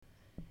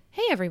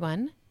Hey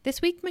everyone!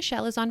 This week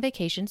Michelle is on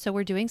vacation, so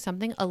we're doing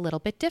something a little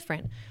bit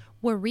different.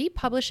 We're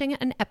republishing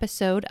an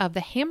episode of the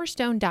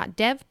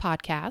Hammerstone.dev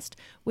podcast,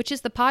 which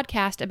is the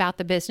podcast about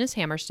the business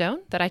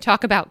Hammerstone that I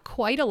talk about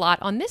quite a lot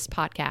on this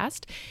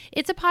podcast.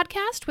 It's a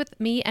podcast with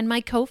me and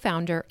my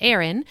co-founder,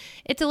 Aaron.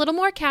 It's a little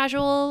more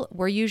casual.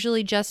 We're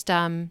usually just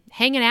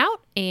hanging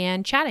out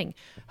and chatting.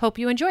 Hope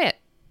you enjoy it.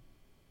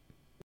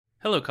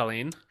 Hello,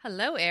 Colleen.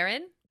 Hello,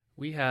 Aaron.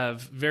 We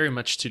have very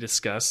much to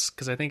discuss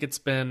because I think it's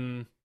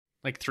been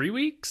like 3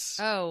 weeks.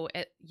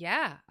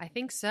 Yeah, I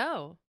think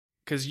so.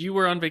 Because you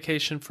were on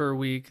vacation for a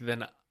week,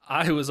 then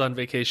I was on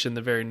vacation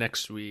the very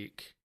next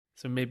week.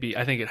 So maybe,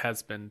 I think it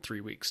has been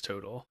 3 weeks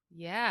total.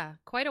 Yeah,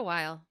 quite a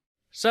while.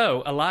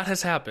 So a lot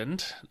has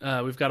happened.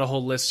 We've got a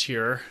whole list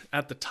here.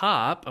 At the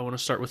top, I want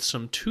to start with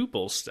some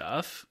Tuple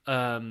stuff.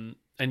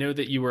 I know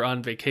that you were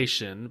on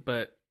vacation,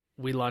 but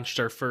we launched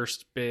our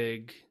first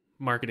big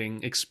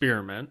marketing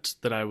experiment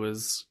that I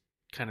was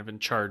kind of in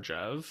charge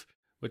of,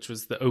 which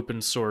was the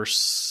open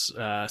source,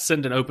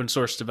 send an open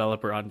source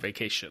developer on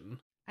vacation.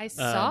 I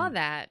saw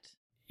that.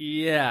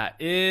 Yeah,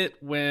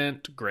 it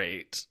went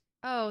great.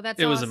 Oh, that's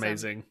It was awesome.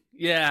 amazing.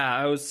 Yeah,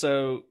 I was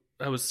so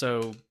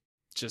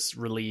just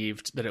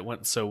relieved that it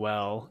went so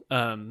well.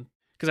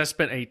 Because I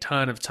spent a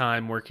ton of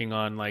time working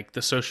on like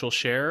the social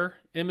share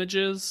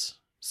images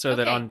so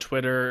that on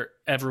Twitter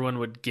everyone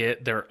would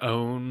get their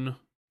own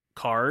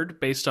card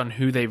based on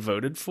who they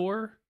voted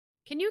for.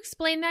 Can you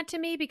explain that to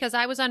me? Because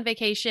I was on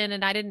vacation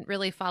and I didn't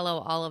really follow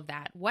all of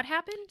that. What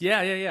happened?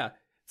 Yeah.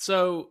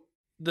 So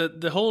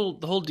the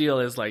whole deal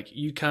is like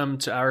you come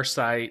to our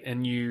site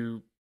and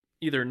you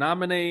either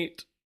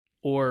nominate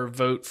or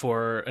vote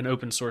for an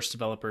open source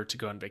developer to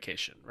go on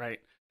vacation, right?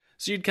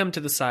 So you'd come to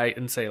the site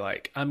and say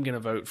like, I'm going to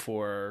vote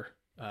for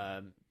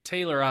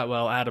Taylor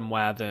Otwell, Adam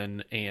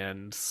Wathan,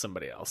 and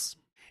somebody else.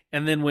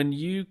 And then when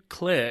you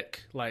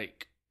click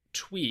like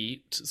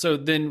tweet, so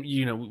then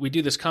we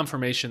do this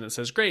confirmation that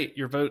says, great,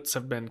 your votes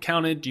have been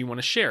counted, do you want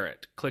to share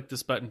it? Click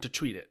this button to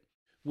tweet it.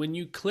 When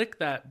you click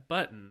that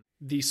button,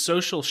 the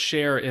social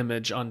share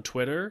image on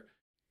Twitter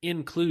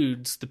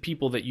includes the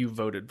people that you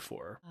voted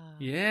for.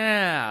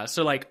 Yeah,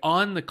 so like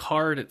on the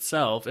card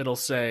itself it'll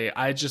say,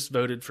 I just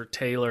voted for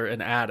Taylor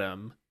and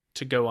Adam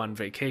to go on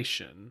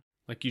vacation,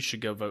 like you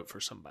should go vote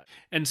for somebody.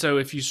 And so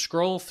if you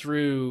scroll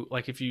through,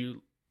 like if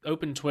you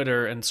open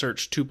Twitter and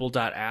search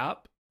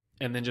tuple.app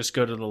and then just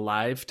go to the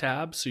live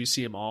tab so you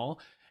see them all,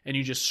 and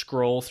you just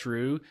scroll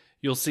through,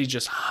 you'll see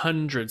just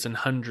hundreds and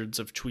hundreds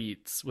of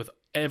tweets with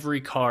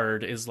every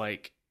card is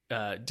like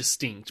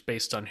distinct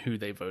based on who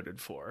they voted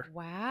for.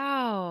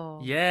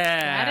 Wow.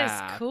 Yeah.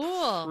 That is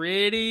cool.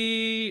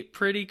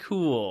 Pretty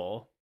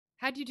cool.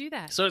 How'd you do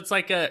that? So it's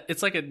like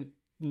a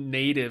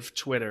native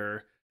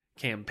Twitter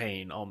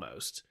campaign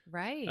almost.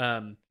 Right.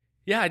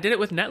 Yeah, I did it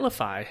with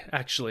Netlify,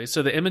 actually.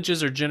 So the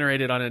images are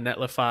generated on a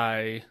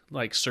Netlify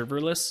like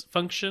serverless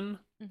function.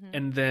 Mm-hmm.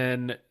 And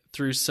then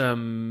through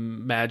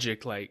some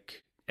magic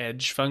like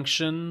edge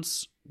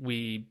functions,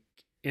 we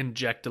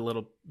inject a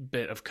little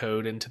bit of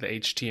code into the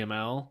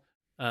HTML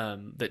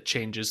that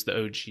changes the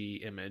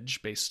OG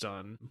image based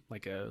on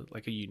like a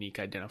unique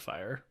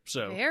identifier.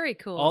 So very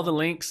cool. All the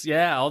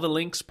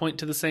links point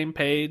to the same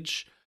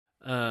page,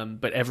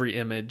 but every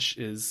image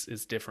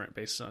is different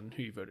based on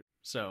who you voted.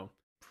 So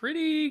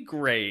pretty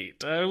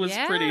great. I was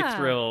pretty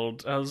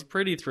thrilled. I was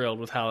pretty thrilled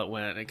with how it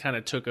went. It kind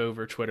of took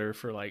over Twitter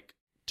for like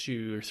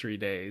 2 or 3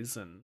 days,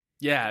 and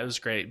yeah, it was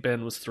great.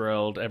 Ben was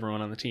thrilled.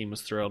 Everyone on the team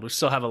was thrilled. We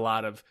still have a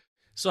lot of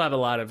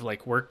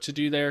like work to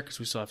do there because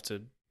we still have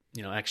to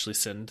actually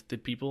send the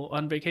people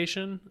on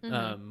vacation,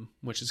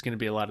 which is going to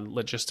be a lot of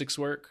logistics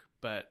work.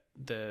 But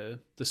the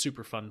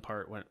super fun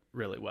part went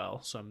really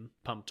well, so I'm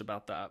pumped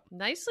about that.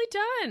 Nicely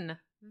done.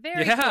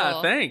 Very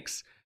cool.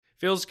 Thanks.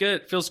 Feels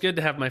good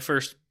to have my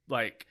first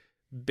like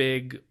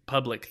big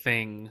public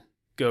thing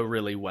go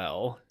really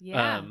well.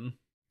 Yeah.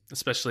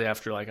 Especially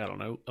after like, I don't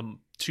know,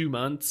 2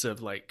 months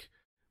of like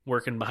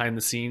working behind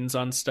the scenes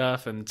on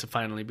stuff, and to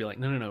finally be like,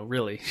 no,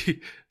 really,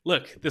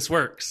 look, this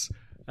works.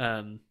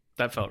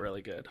 That felt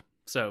really good.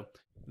 So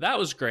that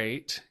was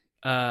great.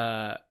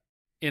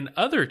 In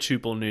other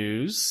Tuple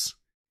news,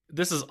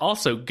 this is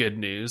also good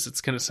news.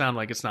 It's going to sound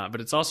like it's not,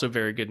 but it's also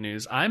very good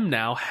news. I'm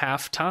now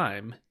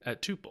half-time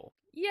at Tuple.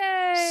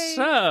 Yay!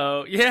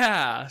 So,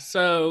 yeah.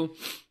 So,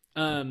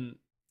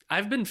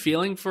 I've been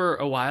feeling for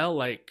a while,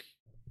 like,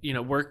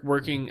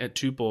 working at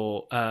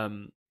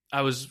Tuple,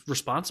 I was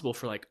responsible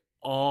for like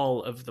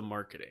all of the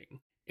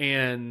marketing.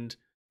 And,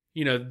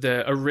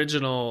 the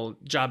original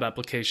job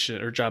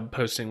application or job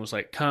posting was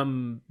like,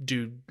 come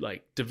do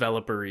like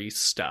developer-y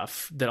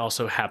stuff that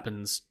also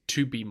happens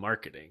to be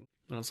marketing.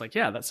 And I was like,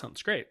 yeah, that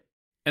sounds great.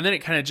 And then it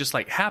kind of just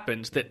like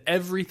happened that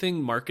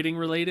everything marketing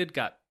related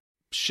got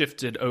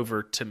shifted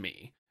over to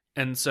me.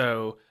 And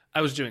so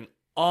I was doing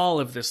all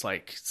of this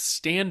like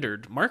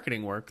standard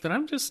marketing work that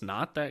I'm just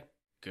not that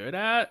good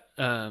at.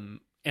 And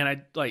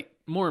I like,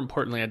 more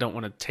importantly, I don't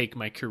want to take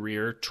my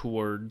career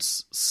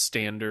towards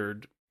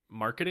standard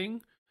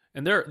marketing.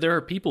 And there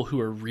are people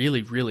who are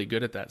really, really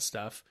good at that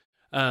stuff.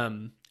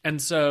 And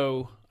And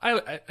so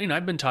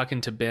I've been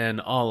talking to Ben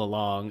all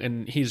along,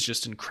 and he's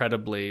just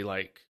incredibly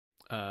like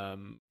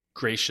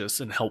gracious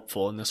and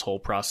helpful in this whole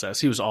process.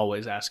 He was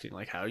always asking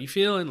like, how are you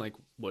feeling? Like,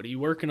 what are you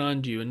working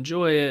on? Do you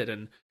enjoy it?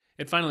 And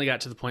it finally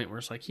got to the point where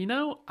it's like,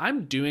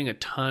 I'm doing a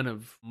ton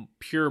of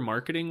pure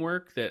marketing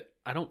work that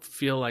I don't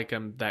feel like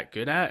I'm that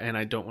good at, and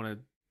I don't want to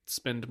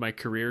spend my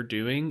career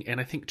doing. And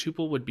I think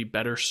Tuple would be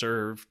better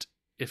served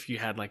if you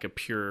had like a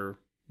pure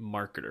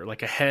marketer,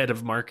 like a head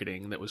of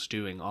marketing that was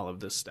doing all of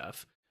this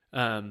stuff.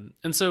 And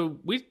so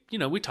we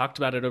talked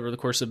about it over the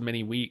course of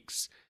many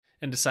weeks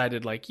and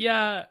decided like,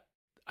 yeah,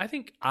 I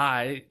think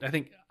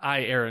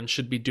Aaron,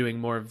 should be doing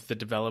more of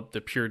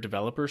the pure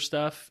developer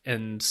stuff,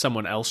 and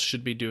someone else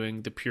should be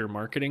doing the pure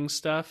marketing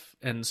stuff.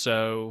 And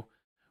so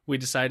we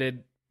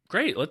decided,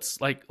 great,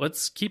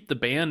 let's keep the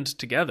band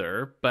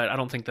together, but I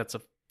don't think that's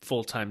a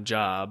full-time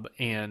job.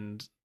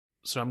 And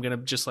so I'm going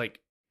to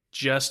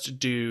just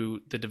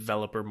do the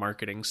developer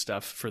marketing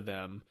stuff for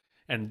them,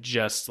 and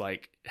just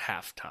like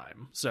half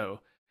time. So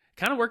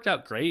kind of worked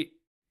out great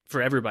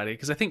for everybody,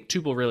 because I think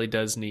Tuple really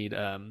does need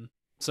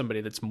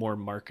somebody that's more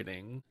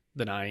marketing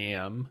than I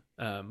am.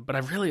 But I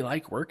really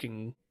like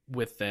working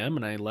with them,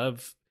 and I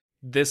love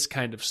this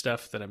kind of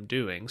stuff that I'm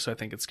doing. So I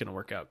think it's going to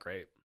work out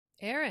great.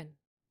 Aaron,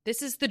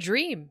 this is the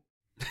dream,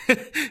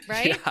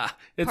 right? Yeah,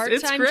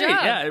 it's great. Job.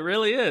 Yeah, it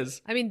really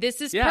is. I mean, this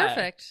is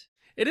perfect.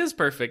 It is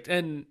perfect.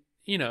 And,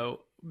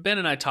 Ben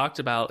and I talked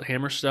about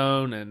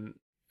Hammerstone, and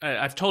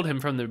I've told him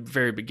from the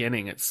very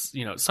beginning, it's,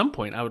 at some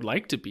point I would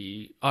like to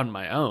be on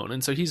my own.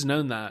 And so he's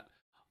known that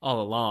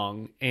all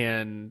along.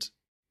 And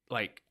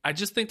like, I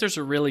just think there's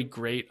a really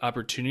great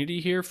opportunity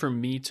here for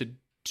me to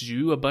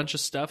do a bunch of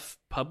stuff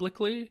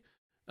publicly,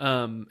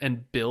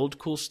 and build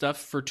cool stuff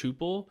for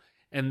Tuple.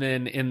 And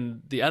then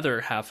in the other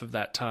half of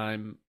that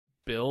time,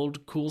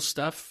 build cool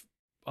stuff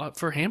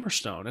for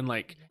Hammerstone. And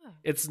like,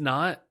 it's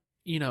not,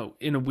 in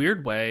a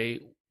weird way,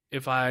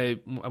 if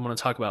I'm going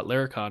to talk about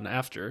Laracon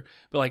after,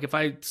 but like if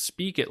I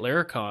speak at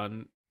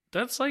Laracon,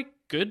 that's like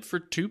good for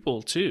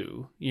Tuple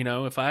too.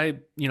 If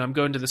I'm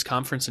going to this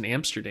conference in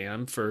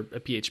Amsterdam for a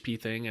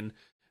PHP thing, and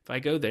if I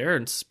go there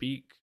and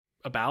speak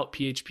about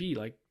PHP,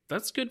 like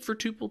that's good for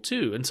Tuple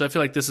too. And so I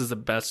feel like this is the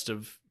best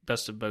of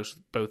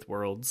both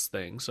worlds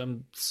thing. So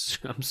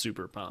I'm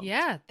super pumped.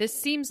 Yeah,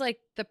 this seems like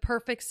the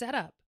perfect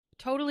setup.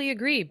 Totally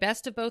agree.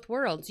 Best of both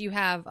worlds. You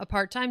have a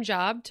part-time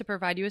job to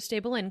provide you a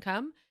stable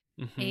income.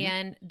 Mm-hmm.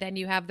 And then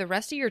you have the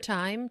rest of your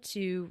time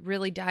to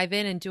really dive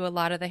in and do a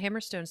lot of the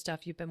Hammerstone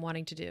stuff you've been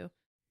wanting to do.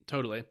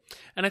 Totally.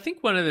 And I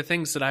think one of the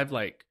things that I've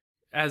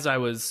as I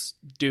was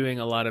doing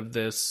a lot of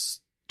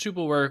this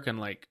Tuple work and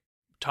like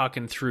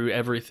talking through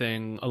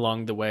everything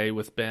along the way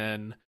with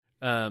Ben,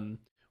 one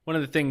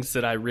of the things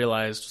that I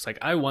realized was like,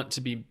 I want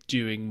to be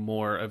doing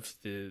more of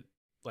the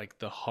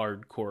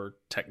hardcore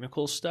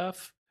technical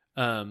stuff.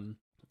 And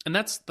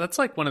that's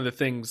like one of the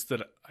things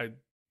that I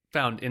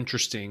found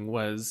interesting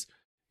was,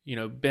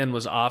 Ben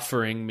was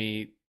offering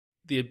me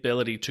the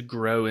ability to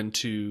grow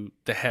into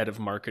the head of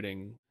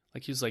marketing.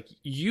 Like he was like,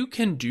 you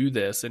can do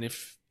this. And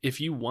if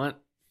you want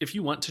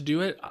to do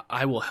it,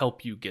 I will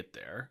help you get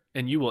there,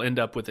 and you will end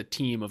up with a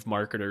team of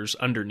marketers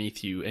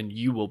underneath you, and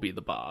you will be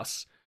the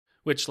boss,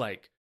 which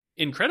like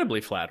incredibly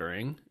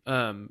flattering,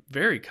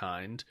 very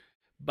kind.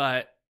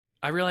 But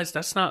I realized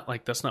that's not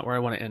where I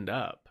want to end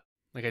up.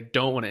 Like, I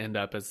don't want to end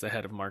up as the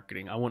head of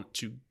marketing. I want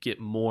to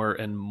get more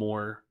and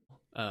more,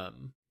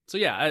 so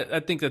yeah,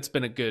 I think that's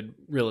been a good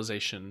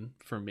realization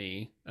for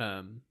me.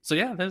 So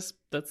yeah, that's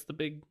the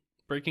big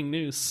breaking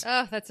news.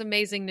 Oh, that's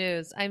amazing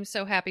news. I'm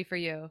so happy for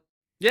you.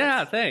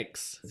 Yeah,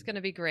 thanks. It's going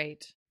to be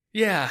great.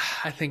 Yeah,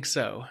 I think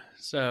so.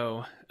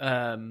 So,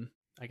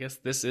 I guess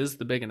this is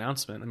the big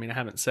announcement. I mean, I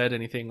haven't said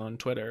anything on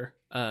Twitter.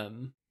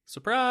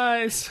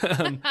 Surprise.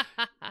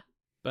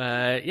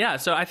 But yeah,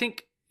 so I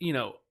think,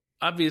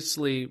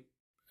 obviously,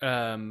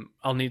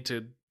 I'll need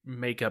to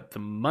make up the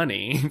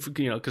money,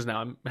 because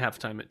now I'm half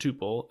time at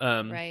Tuple.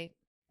 Right.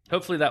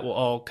 Hopefully that will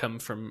all come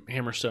from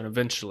Hammerstone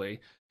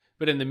eventually.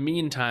 But in the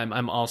meantime,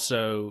 I'm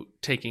also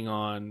taking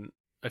on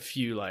a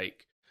few, I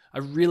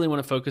really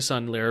want to focus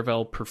on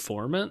Laravel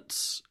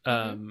performance,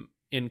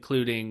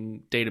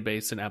 including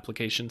database and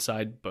application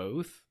side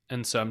both.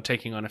 And so I'm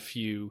taking on a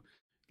few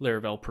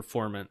Laravel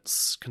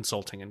performance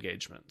consulting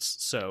engagements.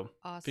 So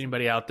awesome. If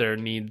anybody out there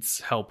needs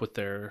help with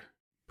their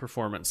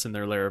performance in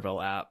their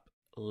Laravel app,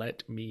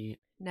 let me.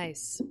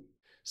 Nice.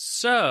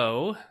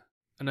 So,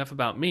 enough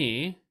about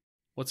me.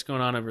 What's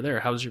going on over there?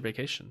 How was your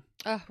vacation?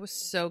 Oh, it was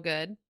so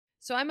good.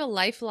 So I'm a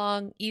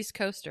lifelong East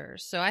Coaster,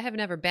 so I have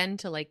never been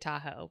to Lake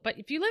Tahoe. But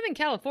if you live in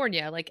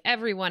California, like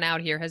everyone out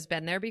here has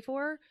been there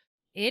before,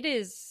 it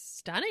is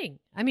stunning.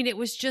 I mean, it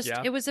was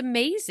It was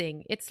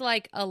amazing. It's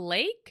like a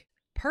lake,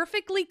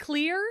 perfectly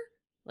clear,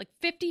 like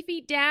 50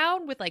 feet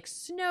down with like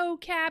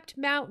snow-capped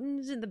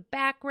mountains in the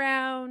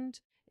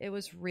background. It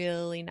was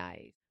really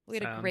nice. We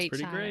had a great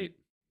time. Great.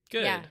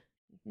 Good. Yeah.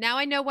 Now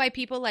I know why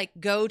people like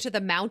go to the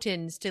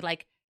mountains to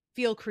like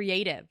feel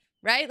creative,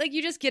 right? Like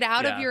you just get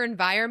out of your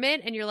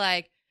environment and you're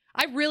like,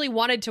 I really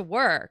wanted to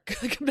work.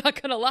 Like, I'm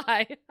not going to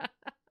lie.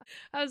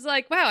 I was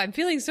like, wow, I'm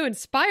feeling so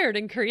inspired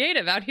and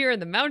creative out here in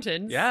the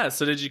mountains. Yeah.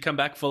 So did you come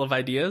back full of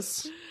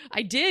ideas?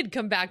 I did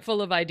come back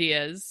full of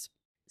ideas.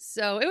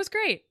 So it was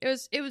great.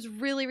 It was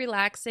really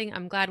relaxing.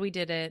 I'm glad we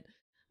did it.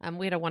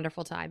 We had a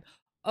wonderful time.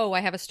 Oh, I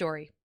have a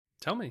story.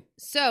 Tell me.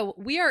 So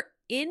we are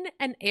in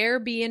an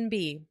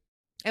Airbnb.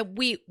 And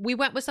we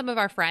went with some of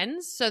our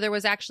friends. So there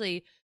was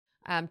actually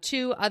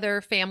 2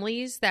 other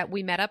families that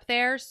we met up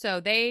there.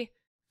 So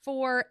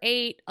 4,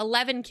 8,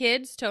 11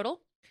 kids total.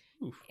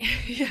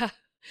 Yeah.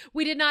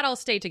 We did not all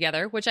stay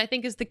together, which I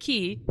think is the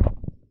key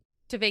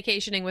to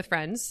vacationing with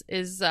friends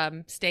is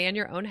stay in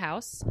your own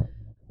house.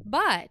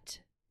 But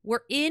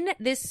we're in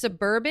this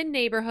suburban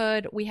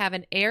neighborhood. We have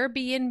an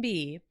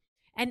Airbnb.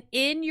 And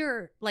in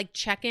your like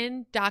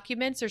check-in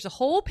documents, there's a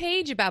whole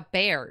page about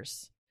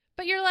bears.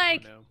 But you're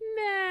like,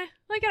 meh,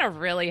 like I don't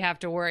really have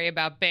to worry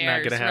about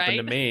bears. Not going to happen right?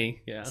 to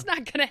me. Yeah. It's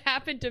not going to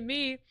happen to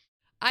me.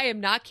 I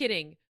am not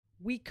kidding.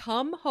 We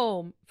come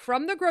home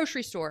from the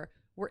grocery store.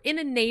 We're in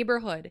a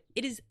neighborhood.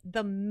 It is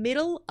the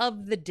middle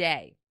of the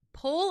day.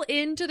 Pull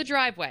into the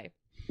driveway.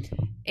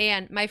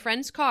 And my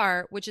friend's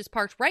car, which is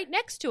parked right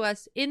next to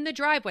us in the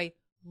driveway,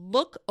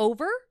 look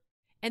over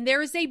and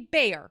there is a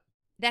bear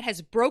that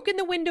has broken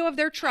the window of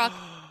their truck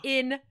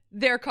in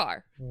their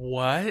car.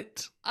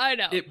 What? I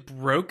know. It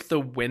broke the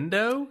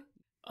window?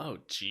 Oh,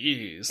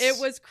 jeez. It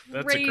was crazy.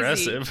 That's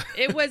aggressive.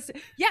 It was,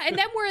 yeah. And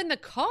then we're in the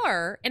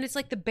car and it's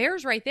like the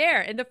bear's right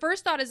there. And the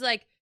first thought is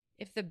like,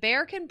 if the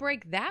bear can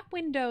break that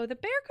window, the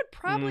bear could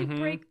probably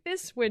break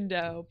this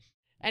window.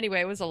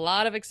 Anyway, it was a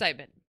lot of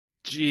excitement.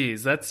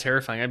 Jeez, that's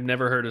terrifying. I've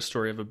never heard a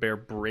story of a bear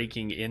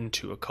breaking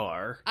into a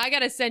car. I got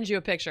to send you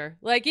a picture.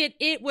 Like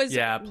it was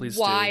please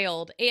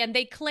wild. Do. And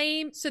they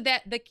claim so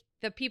that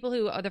the people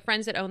who are the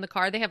friends that own the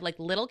car, they have like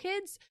little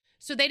kids.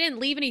 So they didn't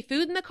leave any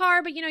food in the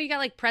car, but you got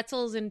like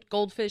pretzels and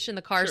goldfish in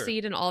the car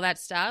seat and all that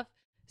stuff.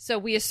 So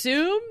we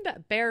assumed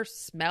that bear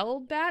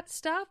smelled that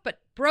stuff, but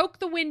broke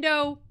the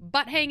window,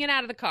 butt hanging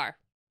out of the car.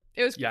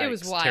 It was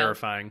wild.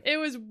 Terrifying. It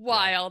was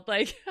wild. Yeah.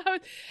 Like,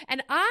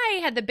 and I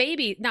had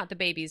not the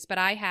babies, but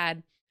I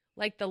had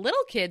like the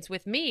little kids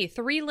with me,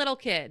 3 little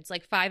kids,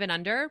 like 5 and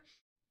under.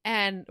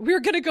 And we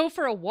were going to go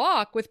for a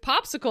walk with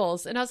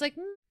popsicles. And I was like,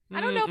 I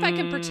don't know if I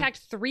can protect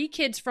 3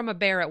 kids from a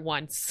bear at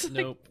once.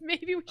 Nope. Like,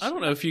 maybe we should. I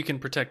don't know if you can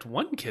protect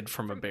 1 kid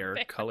from a bear,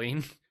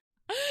 Colleen.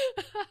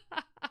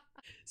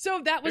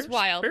 So that was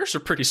wild. Bears are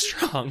pretty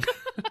strong.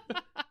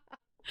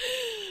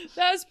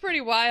 That was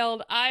pretty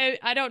wild.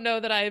 I don't know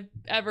that I've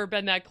ever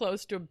been that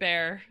close to a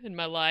bear in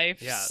my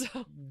life. Yeah,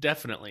 so.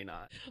 Definitely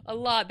not. A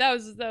lot. That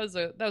was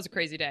a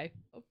crazy day.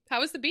 How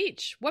was the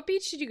beach? What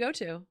beach did you go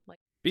to?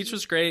 Beach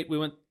was great. We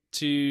went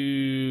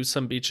to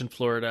some beach in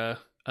Florida.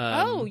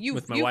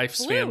 With my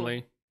wife's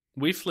family.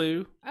 We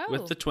flew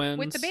with the twins.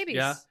 With the babies.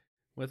 Yeah,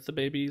 with the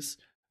babies.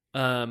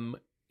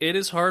 It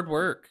is hard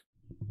work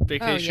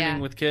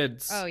vacationing with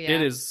kids. Oh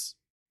yeah.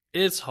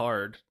 It's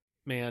hard,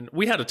 man.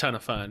 We had a ton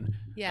of fun.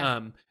 Yeah.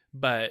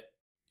 But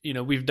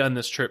we've done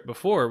this trip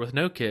before with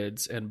no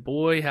kids, and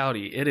boy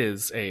howdy, it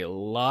is a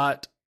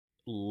lot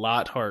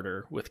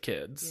harder with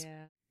kids.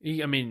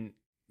 Yeah. I mean,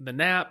 the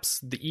naps,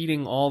 the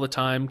eating all the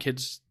time.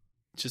 Kids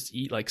just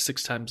eat like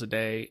 6 times a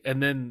day,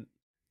 and then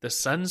the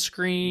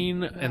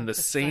sunscreen and the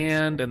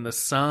sand and the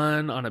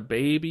sun on a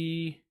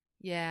baby.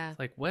 Yeah.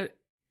 Like, what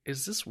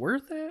is this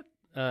worth it?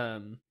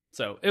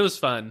 So it was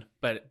fun,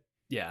 but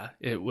yeah,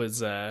 it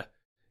was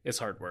it's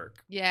hard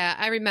work. Yeah,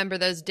 I remember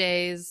those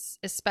days,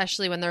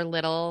 especially when they're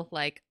little.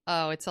 Like,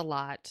 oh, it's a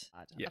lot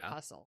of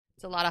hustle.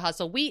 It's a lot of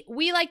hustle. We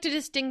like to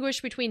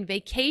distinguish between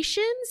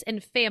vacations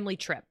and family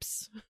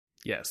trips.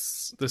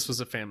 Yes, this was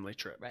a family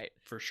trip, right?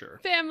 For sure,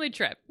 family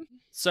trip.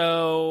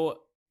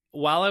 So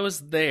while I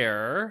was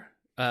there,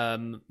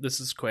 this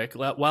is quick.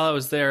 While I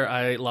was there,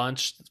 I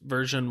launched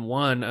version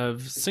 1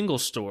 of Single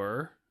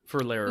Store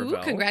for Laravel.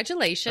 Ooh,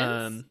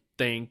 congratulations!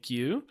 Thank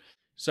you.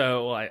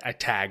 So I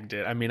tagged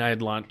it. I mean,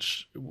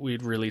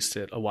 we'd released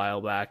it a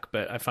while back,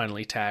 but I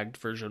finally tagged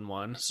version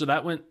 1. So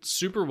that went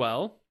super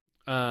well.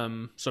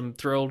 So I'm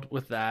thrilled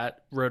with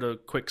that. Wrote a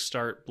quick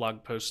start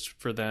blog post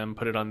for them,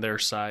 put it on their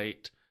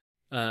site.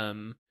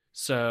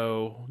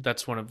 So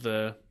that's one of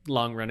the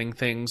long running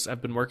things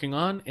I've been working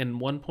on,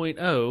 and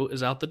 1.0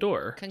 is out the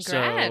door.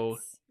 Congrats. So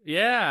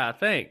yeah,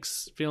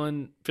 thanks.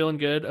 Feeling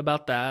good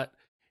about that.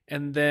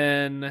 And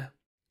then,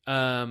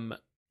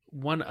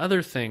 one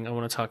other thing I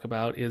want to talk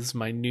about is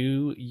my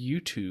new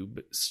YouTube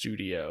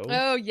studio.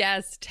 Oh,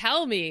 yes.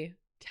 Tell me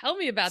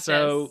about this.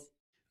 So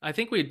I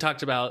think we had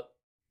talked about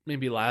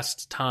maybe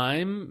last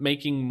time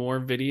making more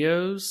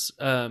videos,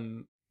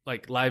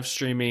 like live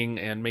streaming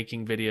and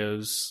making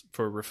videos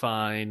for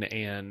Refine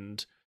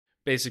and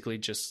basically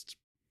just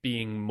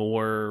being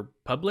more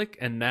public.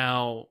 And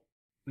now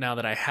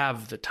that I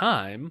have the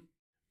time,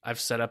 I've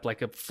set up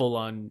like a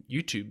full-on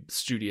YouTube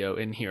studio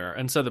in here.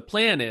 And so the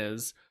plan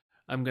is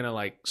I'm going to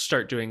like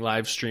start doing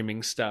live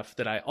streaming stuff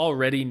that I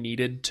already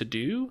needed to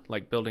do,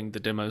 like building the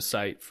demo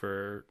site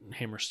for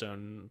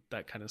Hammerstone,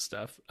 that kind of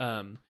stuff.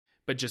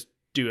 But just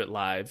do it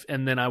live.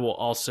 And then I will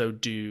also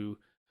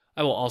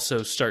I will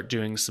also start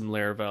doing some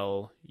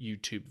Laravel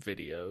YouTube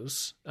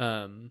videos,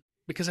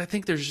 because I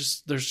think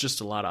there's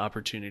just a lot of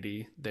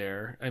opportunity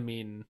there. I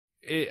mean,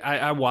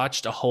 I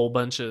watched a whole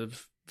bunch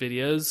of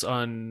videos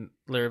on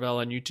Laravel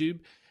on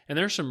YouTube, and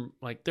there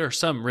are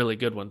some really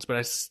good ones, but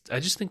I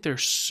just think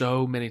there's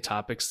so many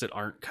topics that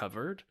aren't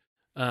covered,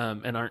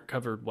 and aren't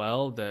covered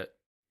well, that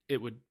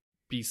it would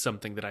be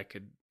something that I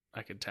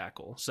could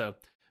tackle. So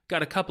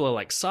got a couple of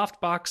like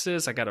soft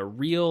boxes. I got a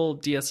real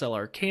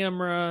DSLR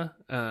camera.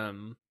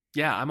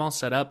 Yeah, I'm all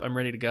set up. I'm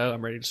ready to go.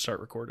 I'm ready to start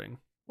recording.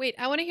 Wait,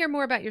 I want to hear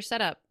more about your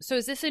setup. So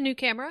is this a new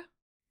camera?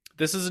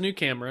 This is a new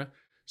camera.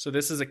 So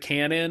this is a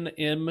Canon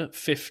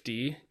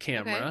M50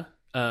 camera.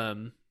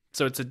 Okay.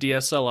 So it's a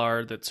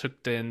DSLR that's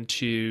hooked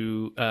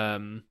into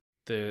the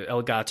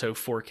Elgato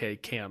 4K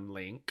cam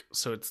link.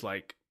 So it's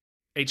like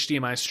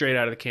HDMI straight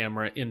out of the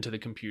camera into the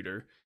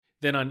computer.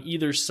 Then on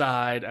either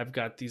side, I've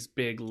got these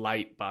big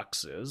light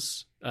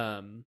boxes.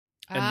 And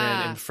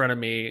then in front of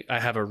me, I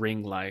have a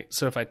ring light.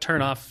 So if I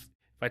turn off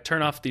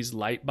these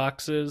light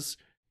boxes,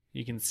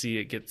 you can see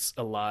it gets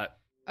a lot.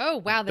 Oh,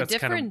 wow. The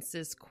difference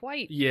is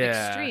quite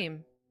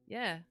extreme.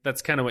 Yeah.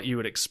 That's kind of what you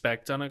would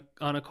expect on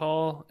a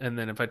call. And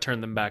then if I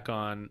turn them back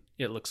on,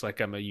 it looks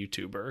like I'm a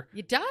YouTuber.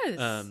 It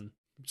does.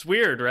 It's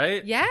weird,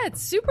 right? Yeah,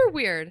 it's super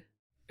weird.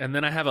 And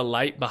then I have a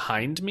light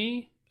behind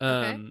me,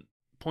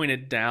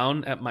 pointed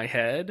down at my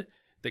head,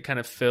 that kind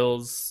of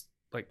fills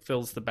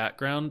the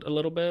background a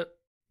little bit.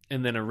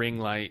 And then a ring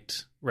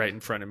light right in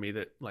front of me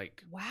that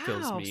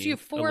fills me so you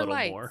have 4 a little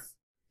lights. More.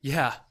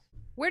 Yeah.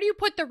 Where do you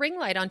put the ring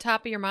light? On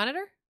top of your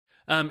monitor?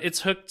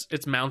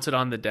 It's mounted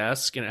on the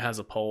desk, and it has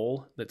a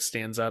pole that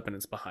stands up, and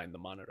it's behind the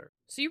monitor.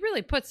 So you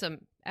really put some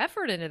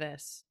effort into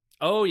this.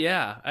 Oh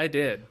yeah, I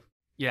did.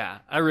 Yeah,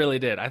 I really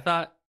did. I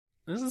thought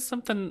this is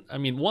something, I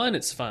mean, one,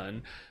 it's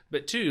fun,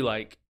 but two,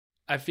 like,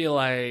 I feel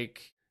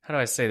like, how do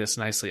I say this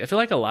nicely? I feel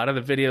like a lot of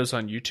the videos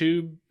on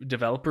YouTube,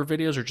 developer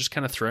videos, are just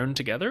kind of thrown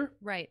together.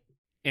 Right.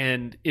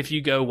 And if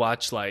you go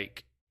watch,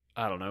 like,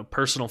 I don't know,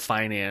 personal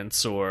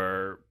finance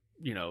or,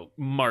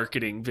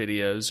 marketing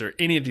videos or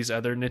any of these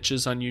other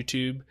niches on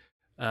YouTube,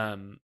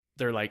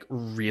 they're like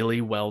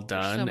really well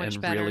done and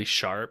better. Really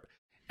sharp.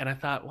 And I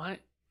thought, why?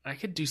 I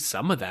could do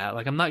some of that.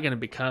 Like, I'm not going to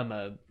become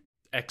a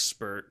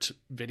expert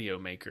video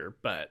maker,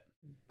 but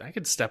I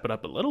could step it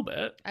up a little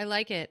bit. I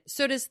like it.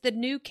 So does the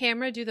new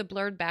camera do the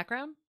blurred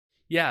background?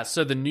 Yeah.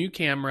 So the new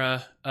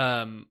camera,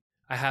 I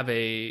have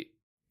I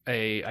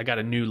got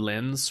a new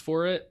lens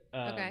for it.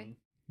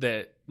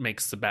 That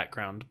makes the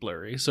background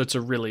blurry. So it's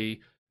a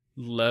really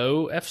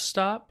low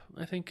f-stop,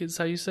 I think is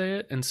how you say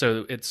it. And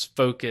so it's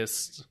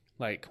focused,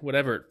 like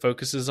whatever it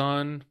focuses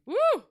on. Woo!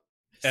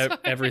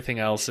 Everything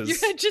else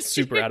is just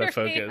super out of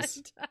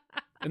focus.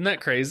 Isn't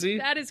that crazy?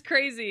 That is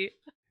crazy.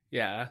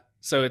 Yeah.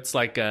 So it's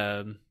like,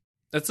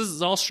 this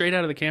is all straight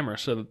out of the camera.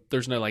 So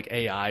there's no like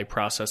AI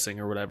processing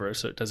or whatever.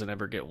 So it doesn't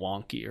ever get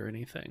wonky or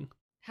anything.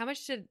 How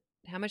much did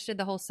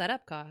the whole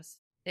setup cost?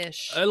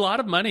 Ish. A lot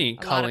of money,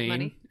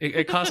 Colleen.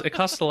 It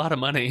cost a lot of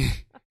money.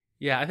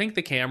 Yeah, I think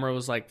the camera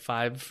was like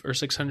 $500 or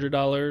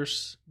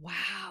 $600.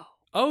 Wow.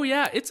 Oh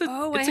yeah, it's a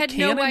I had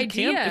Canon no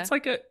idea.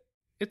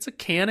 It's a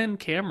Canon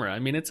camera. I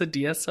mean, it's a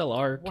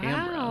DSLR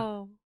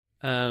camera.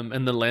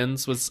 And the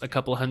lens was a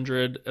couple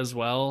 $100 as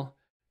well,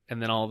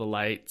 and then all the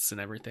lights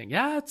and everything.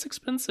 Yeah, it's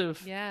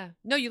expensive. Yeah.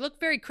 No, you look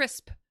very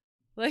crisp.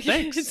 Like,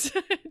 thanks.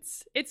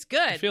 It's good.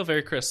 I feel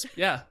very crisp.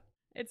 Yeah.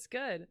 It's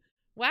good.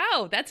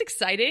 Wow, that's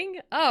exciting.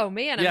 Oh,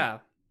 man. Yeah.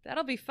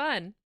 That'll be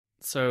fun.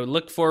 So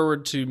look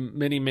forward to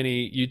many,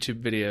 many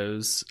YouTube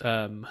videos,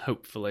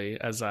 hopefully,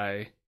 as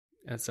I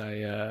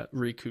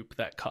recoup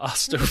that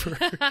cost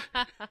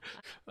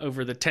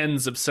over the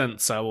tens of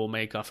cents I will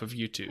make off of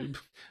YouTube.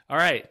 All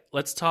right,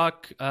 let's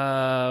talk.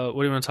 What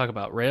do you want to talk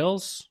about?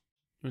 Rails?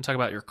 You want to talk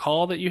about your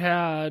call that you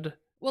had?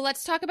 Well,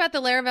 let's talk about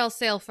the Laravel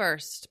sale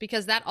first,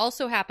 because that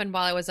also happened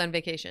while I was on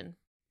vacation.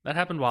 That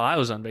happened while I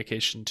was on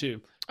vacation,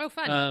 too. Oh,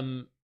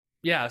 fun.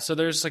 Yeah, so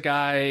there's a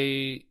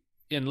guy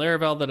in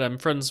Laravel that I'm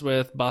friends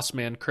with, boss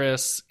man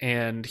Chris,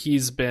 and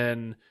he's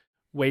been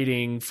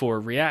waiting for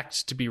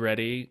React to be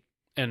ready.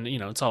 And,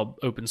 it's all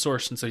open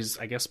source, and so he's,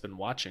 I guess, been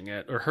watching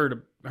it or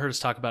heard us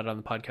talk about it on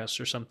the podcast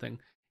or something,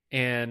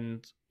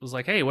 and was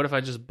like, hey, what if I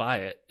just buy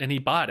it? And he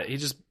bought it. He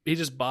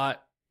just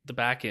bought the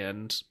back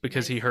end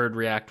because he heard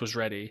React was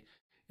ready,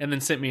 and then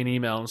sent me an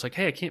email and was like,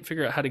 hey, I can't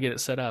figure out how to get it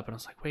set up. And I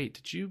was like, wait,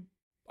 did you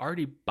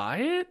already buy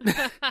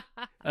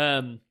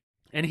it?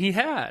 And he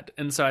had.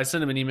 And so I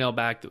sent him an email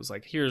back that was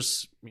like,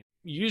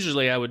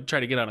 usually I would try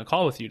to get on a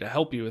call with you to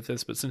help you with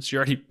this, but since you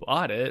already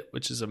bought it,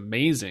 which is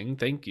amazing,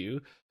 thank you.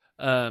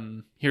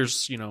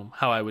 Here's,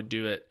 how I would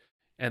do it.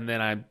 And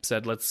then I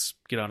said, let's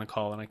get on a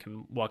call and I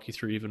can walk you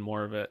through even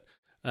more of it.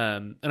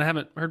 And I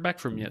haven't heard back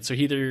from him yet. So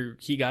either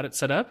he got it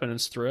set up and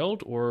is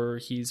thrilled, or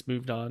he's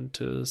moved on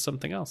to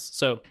something else.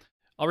 So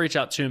I'll reach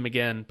out to him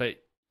again. But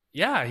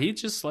yeah, he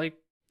just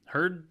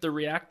heard the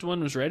React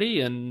one was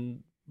ready and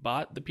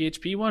bought the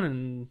PHP one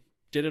and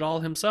did it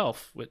all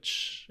himself,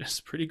 which is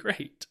pretty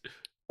great.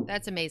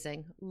 That's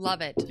amazing.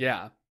 Love it.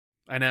 Yeah,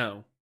 I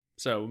know.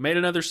 So made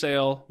another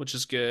sale, which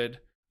is good.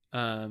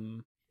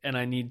 And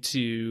I need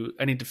to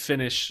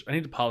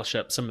polish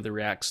up some of the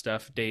React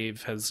stuff.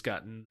 Dave has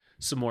gotten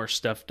some more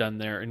stuff done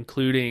there,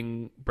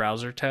 including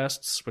browser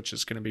tests, which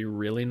is going to be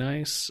really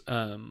nice.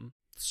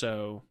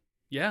 So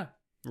yeah,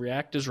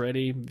 React is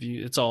ready.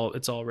 It's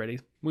all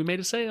ready. We made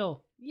a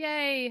sale.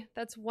 Yay.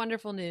 That's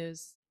wonderful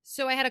news.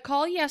 So I had a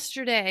call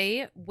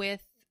yesterday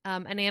with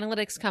an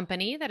analytics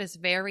company that is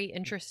very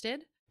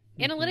interested.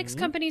 Analytics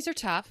companies are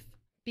tough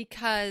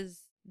because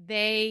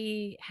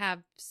they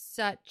have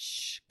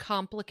such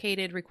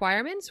complicated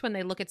requirements when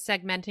they look at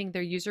segmenting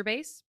their user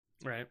base.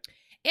 Right.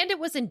 And it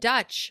was in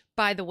Dutch,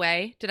 by the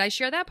way. Did I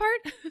share that part?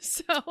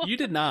 So you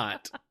did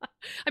not.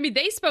 I mean,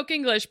 they spoke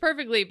English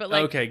perfectly, but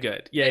like, okay,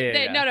 good.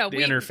 Yeah. No, the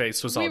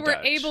interface was all Dutch. We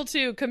were able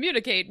to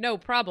communicate, no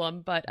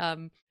problem. But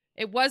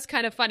it was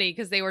kind of funny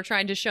because they were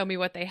trying to show me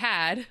what they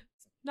had,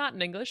 not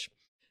in English.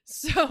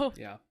 So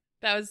yeah,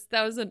 that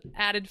was an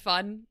added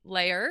fun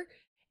layer.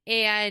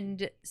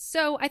 And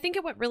so I think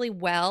it went really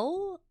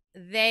well.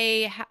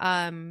 They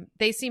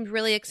seemed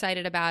really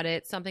excited about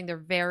it. Something they're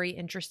very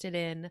interested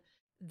in.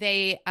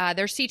 Their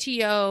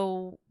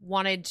CTO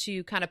wanted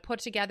to kind of put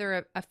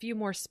together a few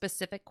more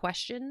specific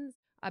questions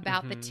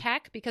about the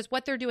tech, because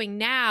what they're doing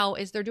now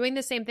is they're doing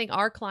the same thing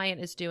our client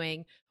is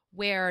doing,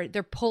 where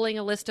they're pulling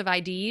a list of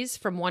IDs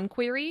from one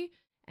query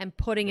and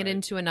putting it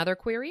into another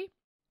query.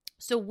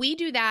 So we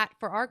do that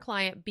for our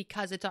client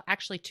because it's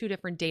actually two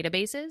different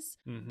databases,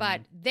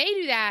 but they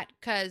do that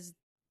because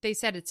they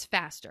said it's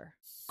faster.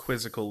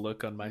 Quizzical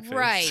look on my face.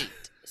 Right.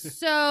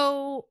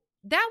 So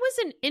that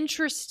was an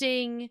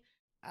interesting...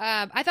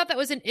 I thought that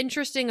was an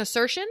interesting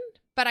assertion,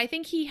 but I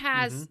think he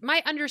has,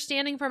 my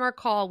understanding from our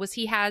call was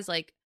he has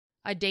like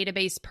a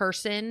database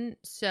person.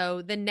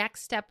 So the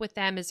next step with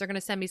them is they're going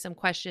to send me some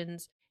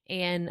questions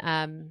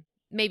and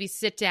maybe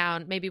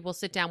we'll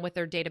sit down with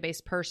their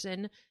database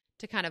person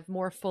to kind of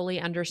more fully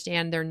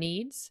understand their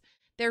needs.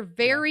 They're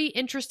very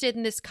interested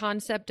in this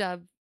concept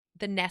of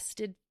the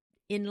nested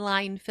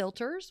inline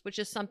filters, which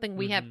is something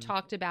we have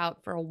talked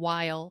about for a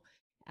while,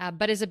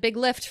 but is a big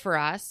lift for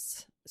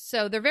us.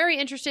 So they're very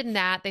interested in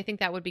that. They think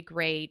that would be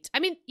great. I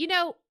mean,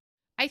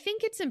 I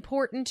think it's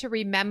important to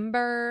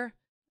remember.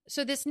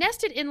 So this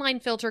nested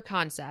inline filter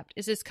concept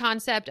is this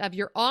concept of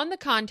you're on the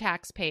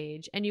contacts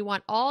page and you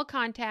want all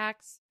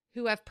contacts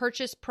who have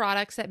purchased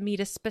products that meet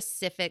a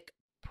specific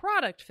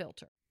product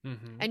filter.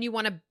 And you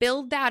want to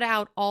build that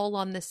out all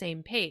on the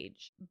same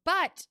page.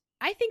 But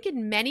I think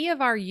in many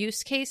of our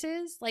use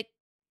cases, like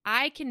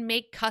I can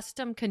make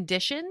custom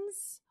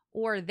conditions,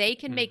 or they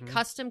can make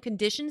custom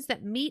conditions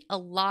that meet a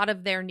lot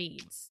of their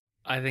needs.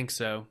 I think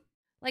so.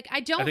 Like,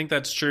 I think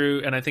that's true,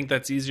 and I think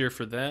that's easier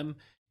for them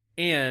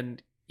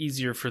and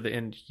easier for the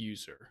end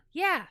user.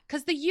 Yeah,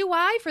 because the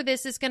UI for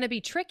this is going to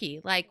be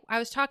tricky. Like, I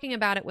was talking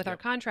about it with our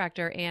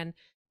contractor, and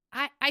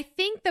I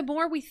think the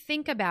more we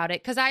think about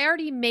it, because I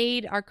already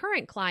made our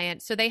current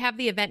client, so they have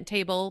the event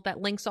table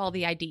that links all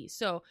the IDs.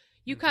 So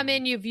you come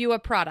in, you view a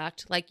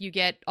product, like you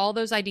get all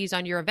those IDs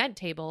on your event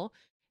table.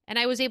 And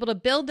I was able to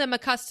build them a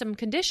custom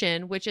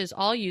condition, which is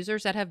all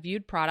users that have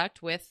viewed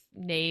product with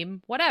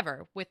name,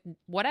 whatever.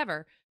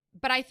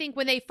 But I think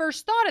when they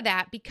first thought of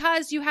that,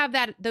 because you have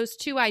those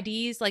two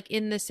IDs like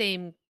in the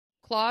same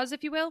clause,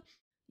 if you will,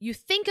 you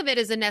think of it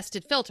as a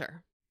nested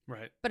filter.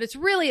 Right. But it's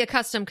really a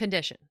custom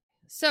condition.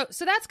 So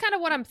that's kind of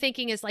what I'm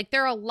thinking is like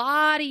there are a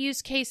lot of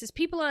use cases.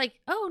 People are like,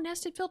 oh,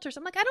 nested filters.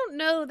 I'm like, I don't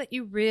know that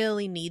you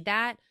really need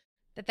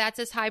that's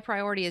as high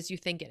priority as you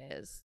think it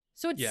is.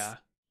 So it's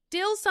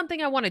still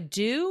something I want to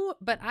do,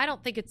 but I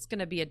don't think it's going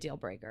to be a deal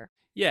breaker.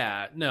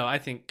 Yeah, no, I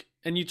think,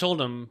 and you told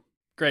them,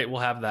 great,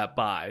 we'll have that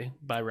by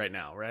right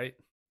now, right?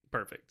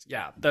 Perfect.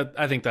 Yeah,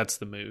 I think that's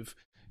the move.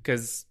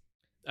 Because,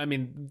 I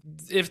mean,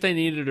 if they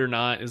need it or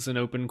not is an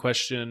open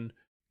question.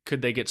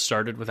 Could they get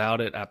started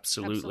without it?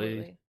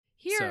 Absolutely.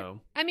 Here,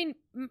 I mean,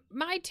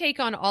 my take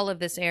on all of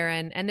this,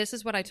 Aaron, and this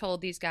is what I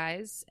told these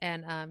guys,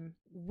 and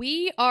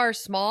we are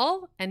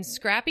small and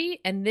scrappy,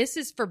 and this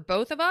is for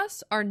both of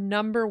us our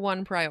number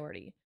one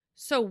priority.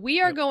 So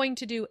we are going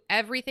to do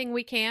everything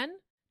we can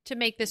to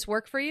make this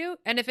work for you.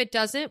 And if it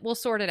doesn't, we'll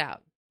sort it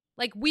out.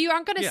 Like, we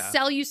aren't going to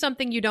sell you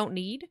something you don't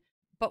need,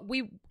 but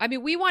we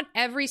want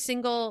every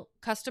single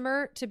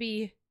customer to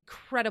be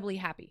incredibly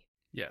happy.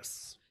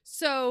 Yes.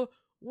 So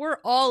we're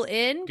all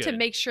in to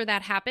make sure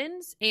that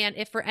happens. And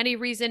if for any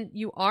reason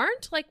you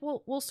aren't, like,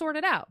 we'll sort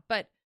it out.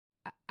 But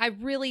I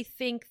really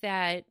think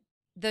that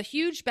the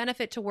huge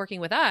benefit to working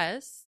with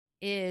us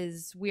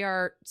is we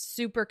are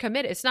super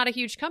committed. It's not a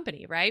huge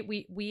company, right?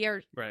 We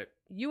are, right.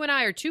 You and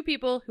I are two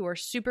people who are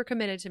super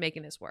committed to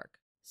making this work.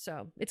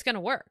 So it's going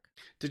to work.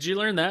 Did you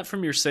learn that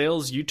from your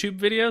sales YouTube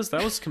videos?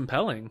 That was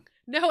compelling.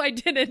 No, I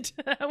didn't.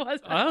 That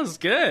was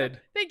good.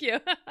 Thank you.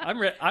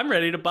 I'm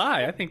ready to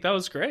buy. I think that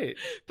was great.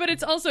 But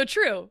it's also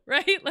true,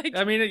 right? Like,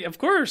 I mean, of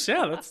course,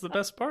 yeah, that's the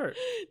best part.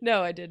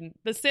 No, I didn't.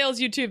 The sales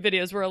YouTube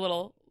videos were a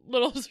little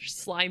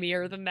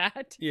slimier than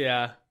that.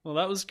 Yeah. Well,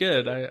 that was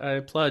good. I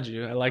applaud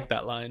you. I like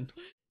that line.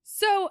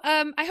 So,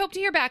 I hope to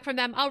hear back from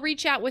them. I'll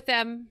reach out with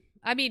them.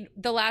 I mean,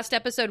 the last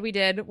episode we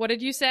did, what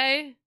did you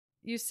say?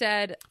 You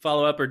said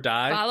follow up or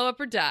die. Follow up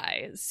or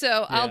die.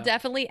 So I'll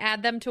definitely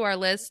add them to our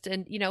list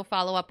and,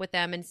 follow up with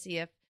them and see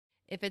if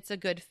it's a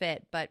good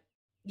fit. But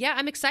yeah,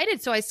 I'm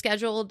excited. So I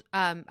scheduled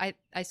I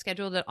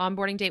scheduled an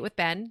onboarding date with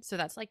Ben. So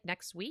that's like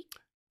next week.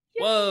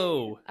 Yay!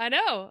 Whoa. I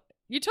know.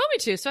 You told me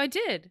to, so I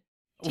did.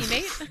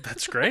 Teammate.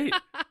 That's great.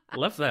 I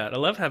love that. I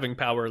love having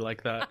power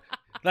like that.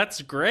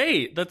 That's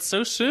great. That's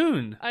so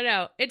soon. I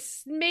know.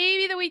 It's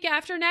maybe the week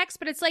after next,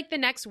 but it's like the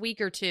next week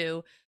or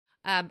two.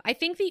 I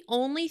think the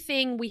only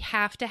thing we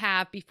have to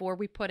have before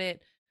we put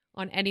it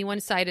on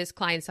anyone's site is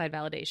client-side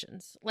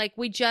validations. Like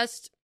we've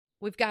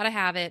got to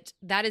have it.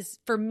 That is,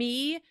 for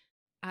me,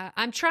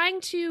 I'm trying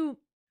to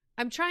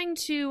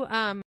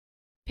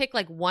pick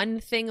like one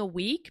thing a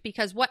week,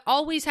 because what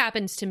always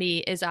happens to me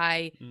is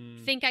I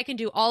think I can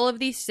do all of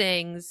these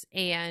things,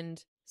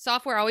 and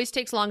software always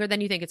takes longer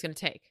than you think it's going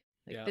to take.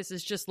 This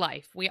is just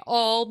life. We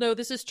all know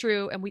this is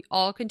true, and we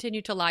all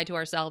continue to lie to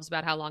ourselves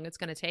about how long it's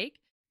going to take.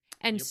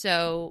 And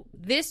so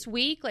this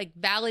week, like,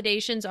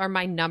 validations are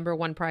my number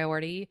one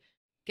priority.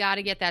 Got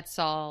to get that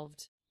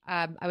solved.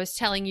 I was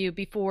telling you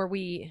before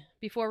we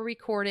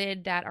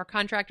recorded that our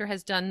contractor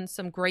has done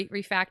some great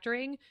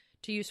refactoring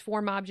to use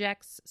form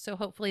objects. So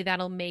hopefully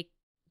that'll make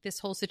this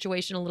whole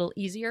situation a little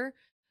easier.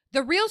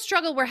 The real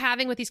struggle we're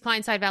having with these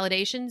client-side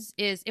validations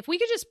is if we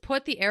could just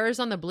put the errors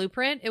on the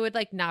blueprint, it would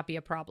like not be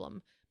a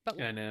problem.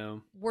 But I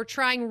know we're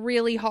trying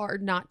really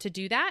hard not to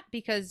do that,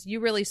 because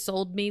you really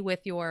sold me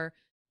with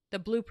the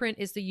blueprint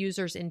is the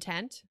user's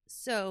intent.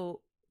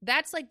 So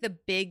that's like the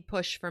big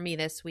push for me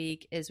this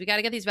week is we got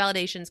to get these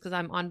validations, because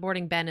I'm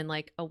onboarding Ben in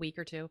like a week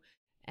or two.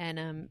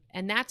 And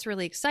that's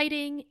really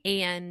exciting.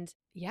 And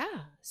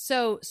yeah,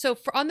 so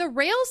for on the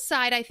Rails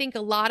side, I think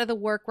a lot of the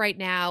work right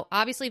now,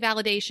 obviously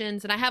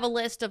validations, and I have a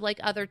list of like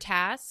other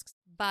tasks,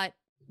 but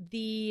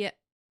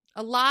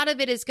a lot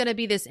of it is going to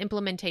be this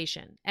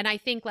implementation. And I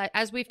think, like,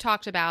 as we've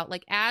talked about,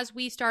 like, as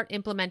we start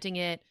implementing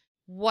it,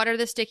 what are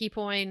the sticky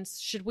points?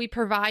 Should we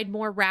provide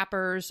more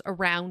wrappers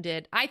around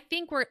it? I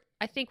think we're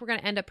going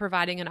to end up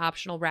providing an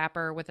optional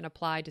wrapper with an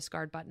apply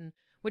discard button,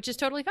 which is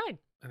totally fine.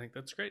 I think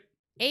that's great.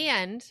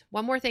 And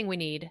one more thing we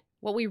need.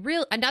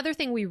 Another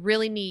thing we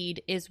really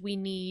need is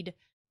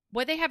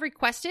what they have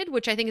requested,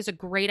 which I think is a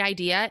great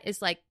idea,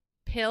 is like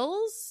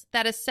pills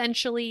that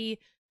essentially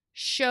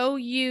show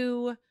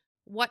you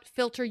what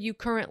filter you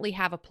currently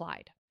have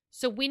applied.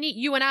 So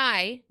you and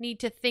I need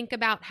to think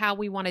about how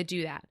we want to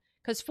do that.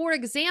 Because, for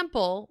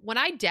example, when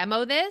I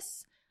demo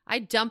this, I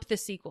dump the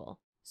SQL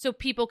so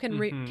people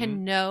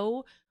can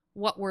know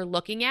what we're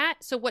looking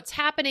at. So what's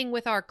happening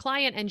with our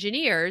client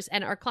engineers,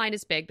 and our client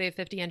is big, they have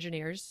 50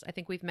 engineers, I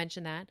think we've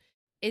mentioned that,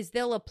 is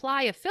they'll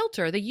apply a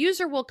filter. The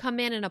user will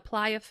come in and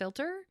apply a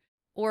filter,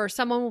 or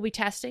someone will be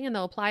testing and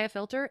they'll apply a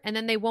filter, and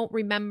then they won't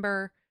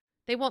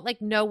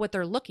like know what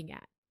they're looking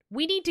at.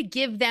 We need to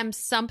give them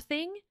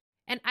something.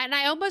 And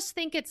I almost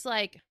think it's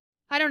like,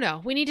 I don't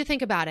know, we need to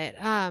think about it.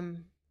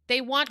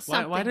 They want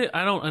something.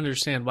 I don't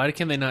understand. Why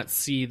can they not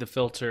see the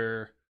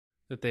filter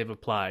that they've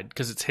applied?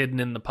 Because it's hidden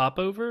in the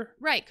popover?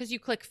 Right, because you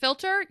click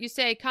filter, you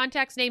say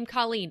contacts name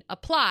Colleen,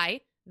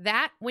 apply,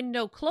 that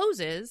window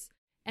closes,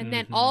 and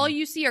then all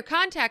you see are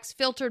contacts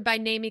filtered by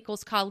name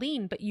equals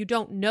Colleen, but you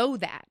don't know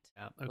that.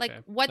 Yeah, okay.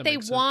 Like, what they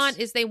want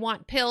is they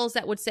want pills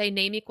that would say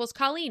name equals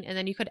Colleen, and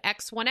then you could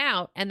X one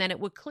out, and then it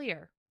would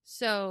clear.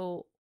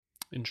 So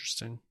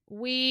interesting.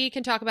 We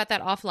can talk about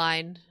that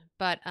offline,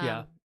 but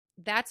yeah.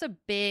 That's a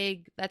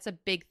big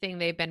thing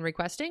they've been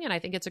requesting, and I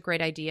think it's a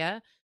great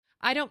idea.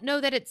 I don't know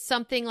that it's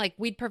something like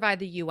we'd provide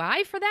the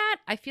UI for that.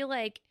 I feel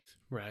like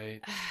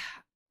right.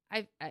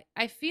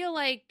 I feel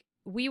like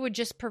we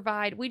just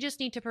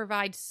need to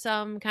provide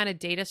some kind of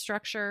data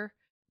structure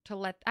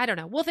to I don't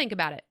know. We'll think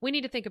about it. We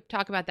need to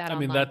talk about that. I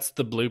mean, that's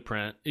the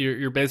blueprint.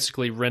 You're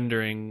basically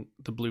rendering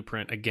the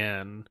blueprint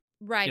again,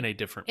 right, in a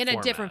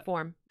different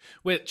form.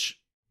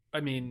 Which, I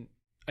mean,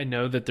 I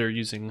know that they're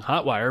using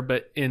Hotwire,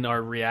 but in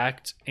our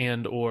React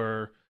and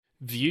or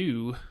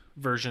Vue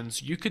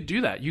versions, you could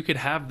do that. You could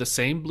have the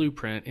same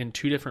blueprint in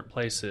two different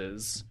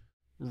places,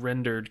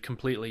 rendered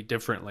completely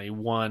differently.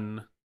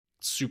 One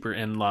super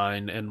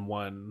inline and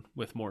one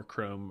with more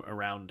Chrome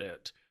around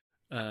it.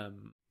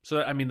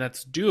 So I mean,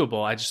 that's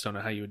doable. I just don't know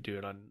how you would do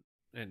it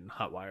in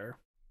Hotwire.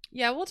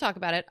 Yeah, we'll talk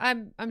about it.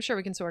 I'm sure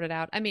we can sort it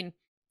out. I mean,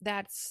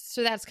 that's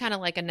kind of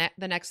like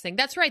the next thing.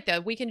 That's right, though.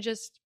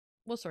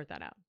 We'll sort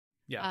that out.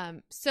 Yeah.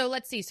 So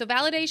let's see. So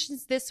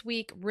validations this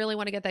week, really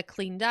want to get that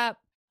cleaned up.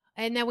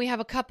 And then we have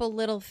a couple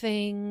little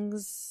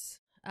things.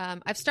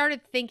 I've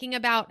started thinking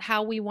about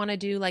how we want to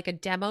do like a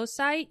demo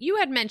site. You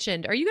had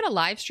mentioned, are you going to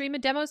live stream a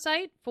demo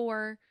site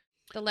for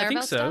the Laravel I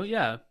think so, stuff?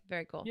 yeah.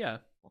 Very cool. Yeah.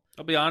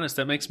 I'll be honest,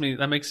 that makes me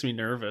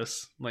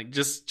nervous. Like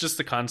just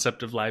the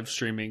concept of live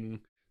streaming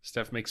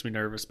stuff makes me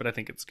nervous, but I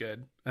think it's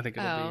good. I think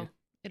it'll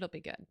be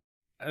good.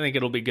 I think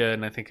it'll be good,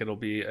 and I think it'll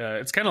be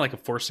it's kind of like a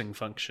forcing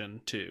function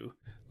too.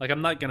 Like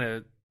I'm not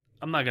going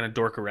to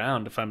dork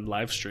around if I'm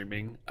live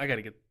streaming. I got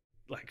to get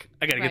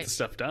the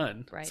stuff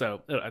done. Right.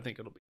 So I think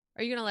it'll be.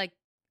 Are you going to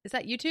is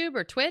that YouTube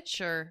or Twitch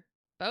or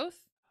both?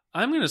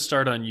 I'm going to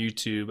start on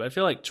YouTube. I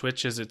feel like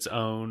Twitch is its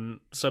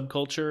own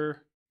subculture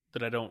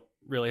that I don't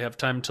really have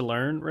time to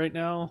learn right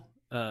now.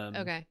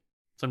 Okay.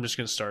 So I'm just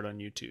going to start on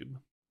YouTube.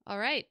 All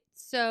right.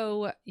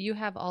 So you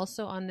have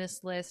also on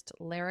this list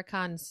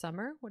Laracon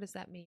Summer. What does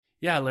that mean?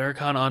 Yeah,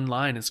 Laracon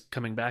Online is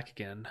coming back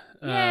again.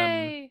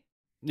 Yay!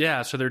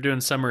 Yeah, so they're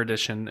doing Summer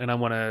Edition, and I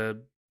want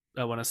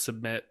to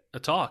submit a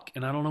talk,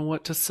 and I don't know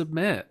what to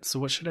submit. So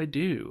what should I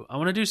do? I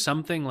want to do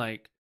something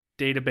like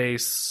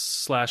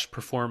database /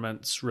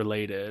 performance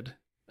related.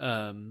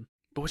 But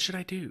what should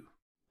I do?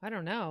 I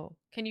don't know.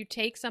 Can you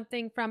take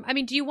something from, I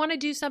mean, do you want to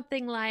do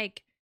something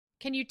like,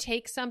 can you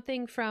take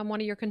something from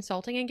one of your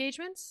consulting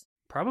engagements?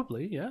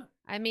 Probably, yeah.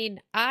 I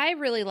mean, I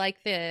really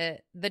like the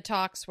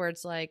talks where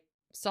it's like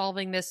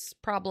solving this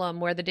problem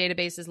where the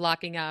database is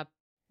locking up,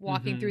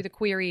 walking through the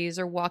queries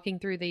or walking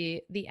through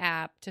the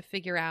app to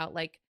figure out,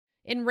 like,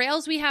 in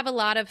Rails, we have a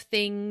lot of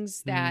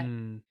things that,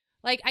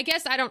 like, I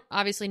guess I don't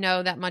obviously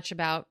know that much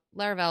about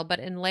Laravel, but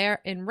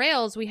in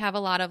Rails, we have a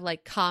lot of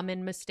like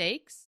common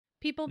mistakes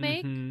people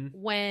make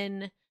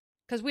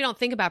because we don't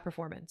think about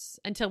performance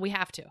until we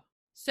have to.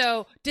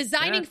 So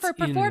designing for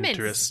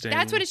performance,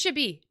 that's what it should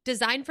be.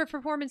 Design for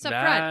performance up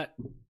front.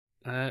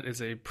 That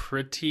is a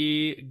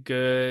pretty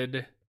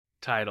good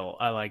title.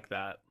 I like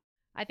that.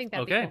 I think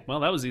that'd be cool. Well,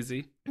 that was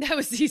easy. That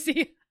was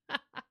easy.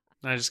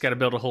 I just got to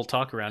build a whole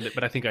talk around it,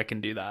 but I think I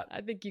can do that.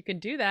 I think you can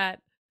do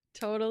that.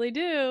 Totally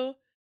do.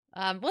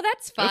 Well,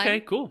 that's fun.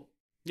 Okay, cool.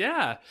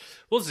 Yeah,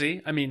 we'll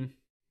see. I mean,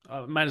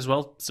 might as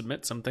well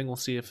submit something. We'll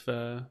see if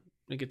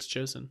it gets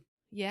chosen.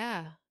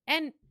 Yeah.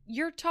 And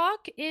your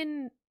talk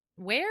in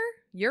where?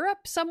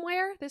 Europe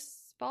somewhere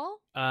this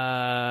fall?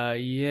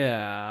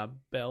 Yeah,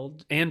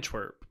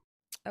 Antwerp.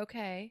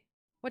 Okay.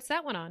 What's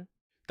that one on?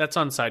 That's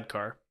on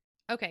Sidecar.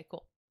 Okay,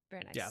 cool.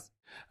 Very nice. Yeah.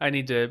 I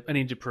need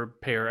to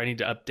prepare. I need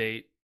to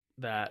update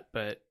that,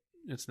 but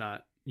it's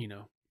not,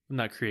 I'm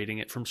not creating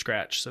it from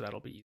scratch, so that'll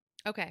be easy.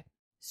 Okay.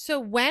 So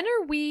when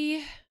are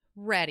we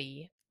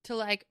ready to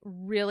like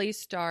really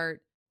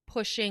start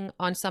pushing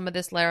on some of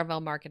this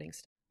Laravel marketing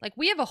stuff? Like,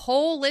 we have a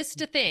whole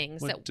list of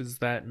things. What does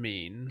that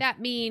mean?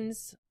 That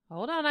means,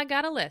 hold on, I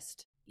got a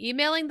list.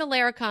 Emailing the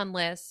Laracon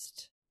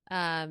list,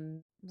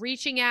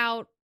 reaching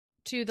out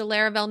to the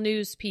Laravel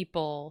news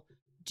people,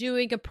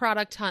 doing a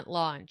product hunt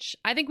launch.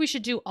 I think we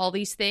should do all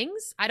these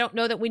things. I don't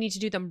know that we need to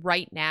do them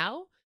right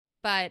now,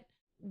 but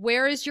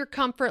where is your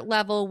comfort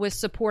level with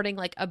supporting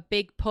like a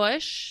big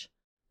push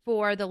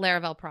for the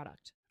Laravel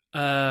product?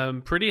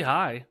 Pretty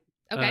high.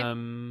 Okay.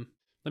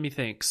 Let me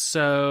think.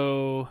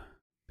 So,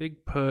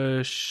 big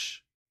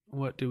push.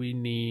 What do we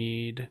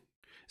need?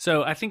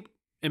 So, I think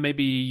it may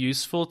be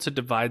useful to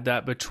divide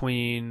that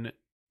between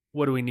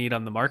what do we need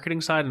on the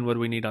marketing side and what do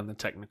we need on the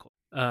technical.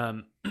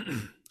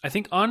 I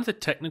think on the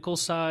technical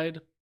side,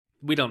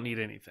 we don't need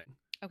anything.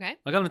 Okay.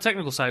 Like on the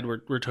technical side,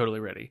 we're totally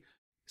ready.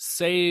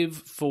 Save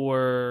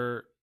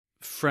for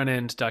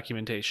front-end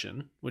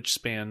documentation, which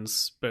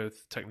spans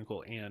both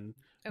technical and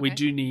we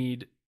do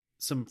need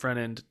some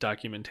front-end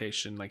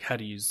documentation, like how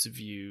to use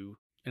Vue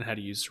and how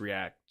to use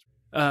React.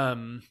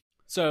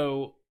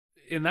 So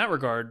in that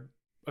regard,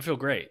 I feel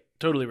great.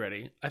 Totally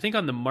ready. I think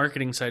on the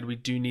marketing side, we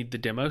do need the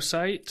demo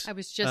site. I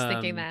was just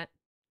thinking that.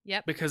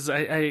 Yep. Because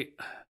I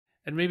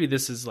and maybe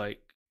this is like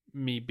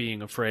me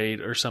being afraid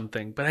or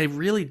something, but I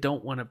really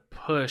don't want to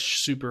push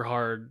super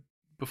hard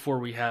before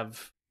we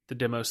have the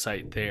demo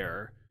site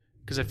there,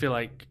 because I feel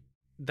like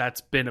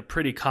that's been a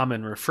pretty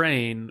common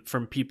refrain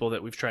from people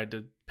that we've tried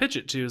to pitch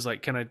it to, is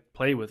like, can I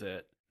play with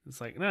it? It's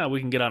like, no,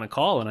 we can get on a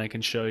call and I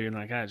can show you, and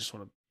like, I just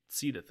want to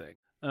see the thing.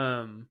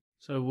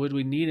 So would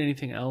we need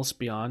anything else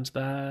beyond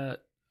that?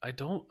 I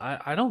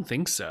don't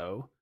think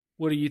so.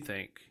 What do you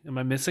think? Am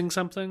I missing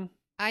something?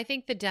 I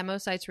think the demo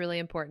site's really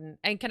important.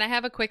 And can I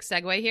have a quick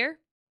segue here?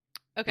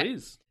 Okay.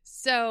 Please.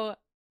 So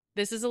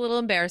this is a little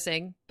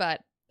embarrassing, but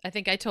I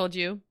think I told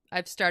you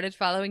I've started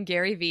following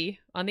Gary Vee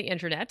on the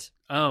internet.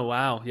 Oh,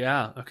 wow.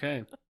 Yeah.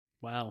 Okay.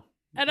 Wow.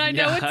 And I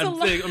know it's a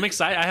lot. I'm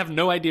excited. I have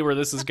no idea where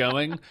this is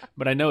going,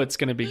 but I know it's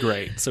going to be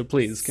great. So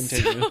please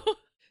continue.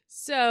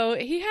 So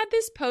he had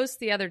this post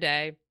the other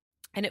day,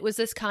 and it was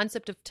this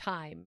concept of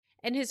time.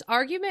 And his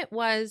argument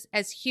was,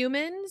 as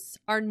humans,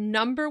 our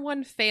number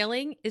one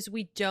failing is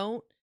we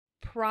don't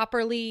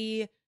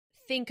properly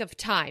think of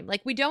time.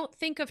 Like, we don't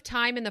think of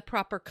time in the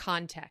proper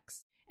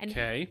context. And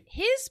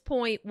his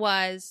point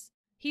was,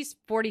 he's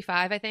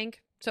 45, I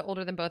think, so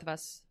older than both of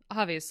us,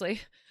 obviously.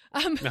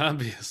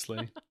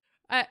 Obviously.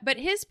 But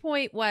his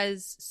point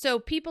was, so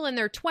people in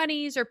their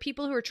 20s or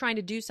people who are trying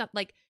to do something,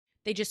 like,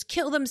 they just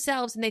kill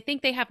themselves and they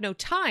think they have no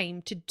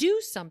time to do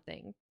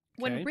something.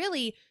 When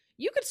really,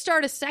 you could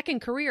start a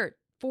second career at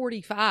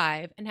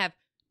 45 and have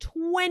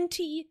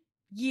 20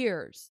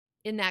 years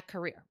in that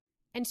career.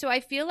 And so I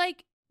feel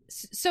like,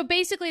 so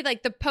basically,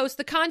 like,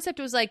 the concept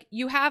was like,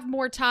 you have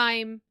more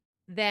time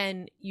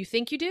than you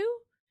think you do.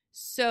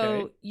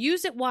 So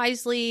use it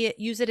wisely,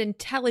 use it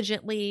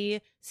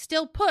intelligently,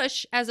 still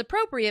push as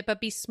appropriate,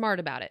 but be smart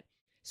about it.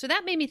 So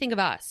that made me think of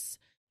us,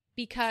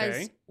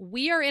 because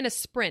we are in a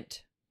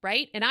sprint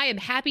right? And I am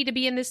happy to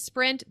be in this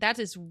sprint. That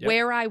is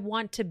where I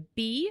want to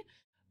be.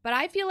 But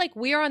I feel like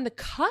we are on the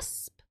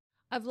cusp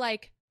of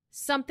like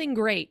something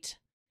great.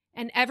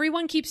 And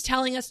everyone keeps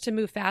telling us to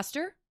move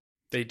faster.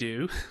 They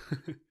do.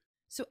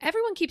 So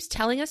everyone keeps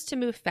telling us to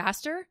move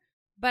faster,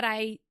 but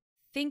I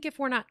think if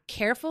we're not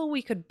careful,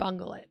 we could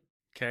bungle it.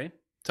 Okay.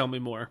 Tell me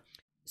more.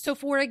 So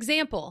for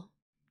example,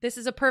 this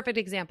is a perfect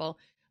example.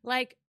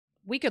 Like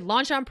we could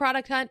launch on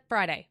Product Hunt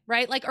Friday,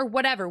 right? Like, or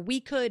whatever. We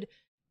could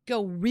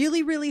go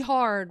really, really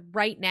hard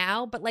right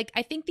now. But like,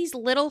 I think these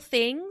little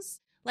things,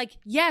 like,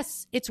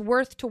 yes, it's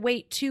worth to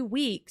wait 2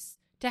 weeks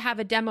to have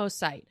a demo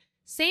site.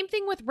 Same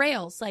thing with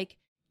Rails. Like,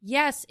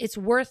 yes, it's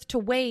worth to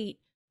wait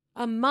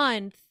a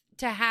month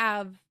to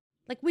have,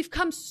 like, we've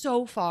come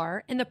so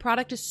far and the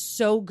product is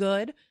so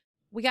good.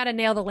 We got to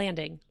nail the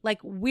landing.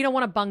 Like, we don't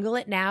want to bungle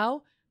it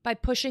now by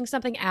pushing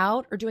something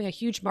out or doing a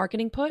huge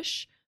marketing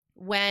push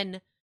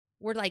when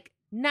we're like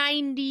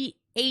 98%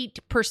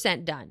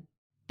 done.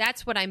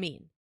 That's what I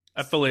mean.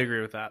 I fully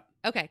agree with that.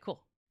 Okay,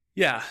 cool.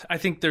 Yeah, I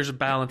think there's a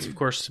balance, of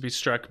course, to be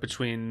struck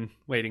between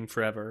waiting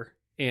forever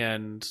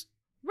and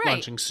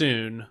launching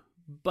soon.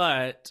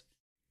 But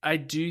I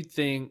do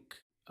think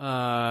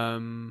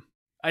the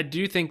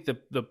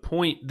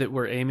point that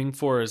we're aiming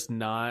for is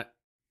not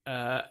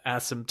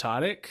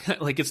asymptotic.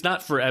 Like, it's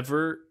not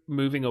forever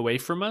moving away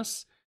from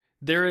us.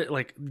 They're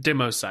like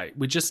demo site.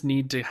 We just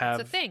need to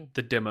have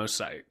the demo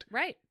site,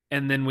 right?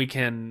 And then we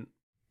can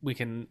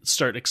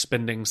start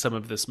expending some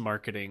of this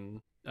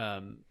marketing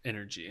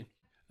energy.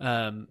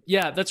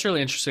 Yeah, that's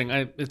really interesting.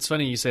 It's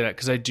funny you say that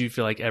because I do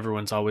feel like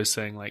everyone's always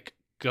saying like,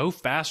 go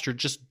faster,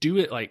 just do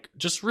it, like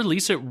just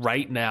release it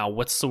right now.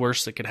 What's the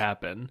worst that could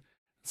happen?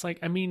 It's like,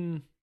 I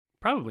mean,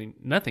 probably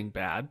nothing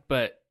bad,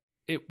 but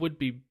it would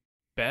be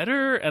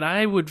better and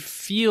I would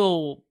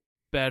feel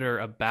better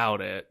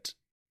about it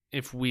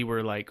if we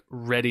were like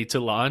ready to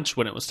launch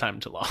when it was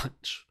time to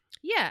launch.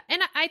 Yeah,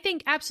 and I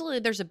think absolutely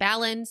there's a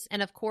balance,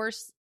 and of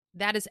course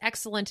that is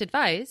excellent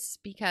advice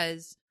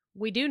because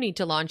we do need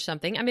to launch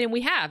something. I mean,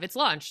 it's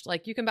launched.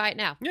 Like, you can buy it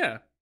now. Yeah.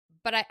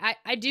 But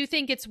I do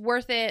think it's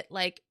worth it.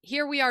 Like,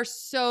 here we are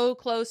so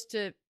close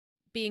to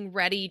being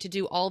ready to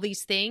do all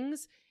these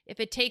things. If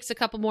it takes a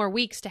couple more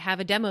weeks to have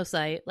a demo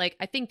site, like,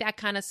 I think that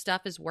kind of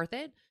stuff is worth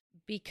it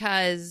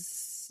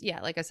because,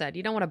 yeah, like I said,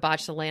 you don't want to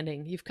botch the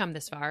landing. You've come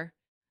this far.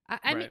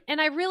 I mean, and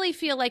I really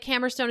feel like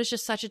Hammerstone is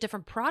just such a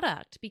different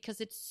product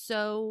because it's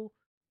so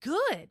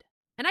good.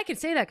 And I can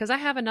say that because I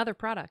have another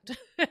product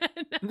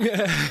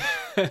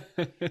that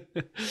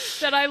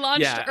I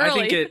launched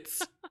early.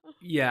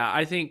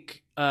 I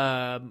think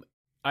I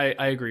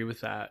agree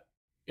with that.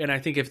 And I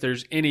think if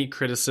there's any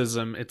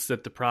criticism, it's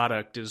that the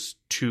product is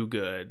too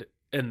good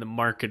and the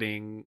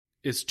marketing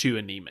is too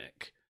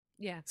anemic.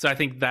 Yeah. So I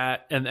think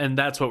that, and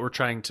that's what we're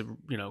trying to,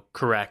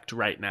 correct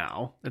right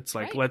now. It's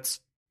like, let's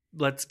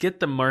get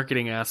the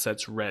marketing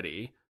assets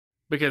ready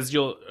because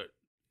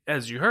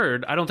as you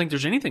heard, I don't think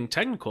there's anything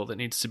technical that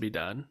needs to be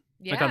done.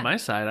 Yeah. Like on my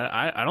side,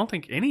 I don't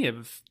think any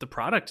of the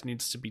product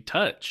needs to be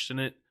touched. And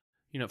it,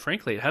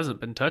 frankly, it hasn't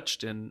been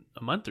touched in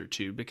a month or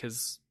two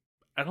because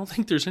I don't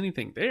think there's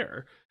anything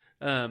there.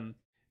 And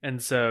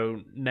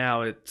so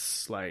now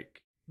it's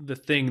like the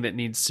thing that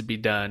needs to be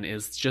done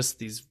is just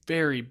these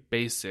very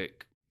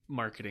basic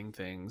marketing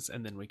things.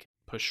 And then we can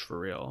push for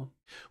real,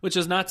 which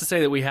is not to say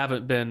that we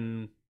haven't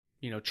been,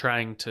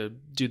 trying to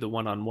do the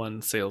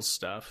one-on-one sales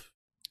stuff.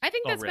 I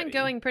think that's been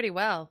going pretty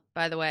well,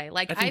 by the way.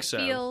 Like, I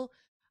feel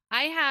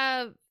I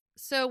have,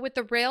 so with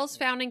the Rails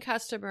founding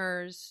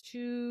customers,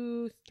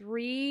 2,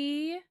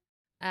 3,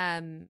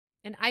 and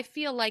I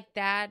feel like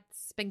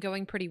that's been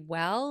going pretty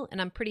well.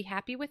 And I'm pretty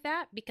happy with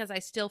that because I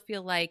still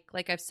feel like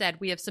I've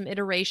said, we have some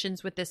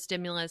iterations with this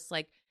stimulus,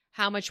 like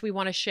how much we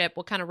want to ship,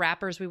 what kind of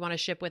wrappers we want to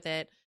ship with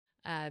it.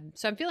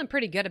 So I'm feeling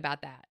pretty good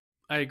about that.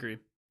 I agree.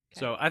 Okay.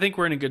 So I think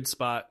we're in a good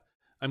spot.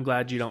 I'm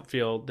glad you don't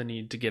feel the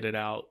need to get it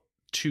out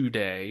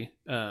today.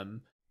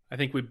 I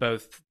think we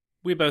both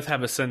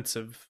have a sense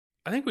of,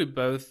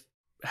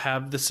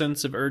 the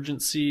sense of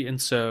urgency. And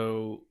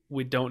so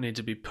we don't need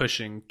to be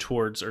pushing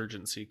towards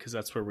urgency because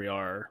that's where we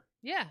are.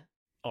 Yeah.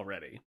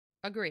 Already.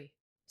 Agree.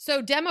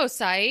 So demo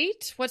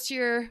site, what's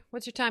your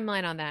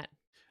timeline on that?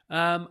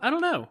 I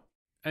don't know.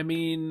 I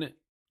mean,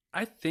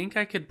 I think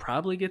I could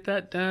probably get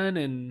that done,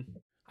 and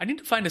I need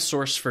to find a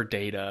source for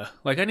data.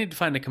 Like, I need to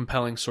find a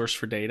compelling source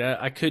for data.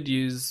 I could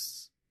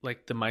use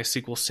like the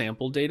MySQL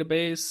sample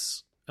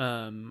database.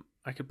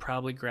 I could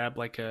probably grab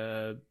I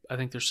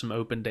think there's some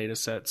open data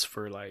sets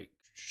for like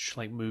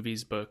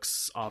movies,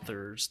 books,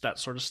 authors, that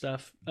sort of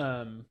stuff.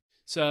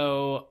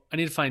 So I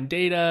need to find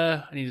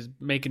data. I need to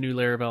make a new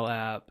Laravel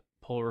app,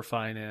 pull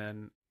Refine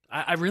in.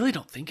 I really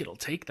don't think it'll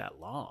take that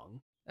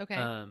long. Okay.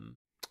 And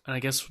I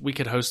guess we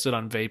could host it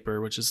on Vapor,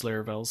 which is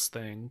Laravel's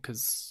thing,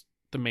 because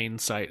the main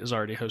site is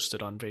already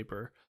hosted on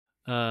Vapor.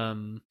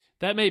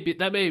 That may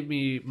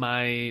be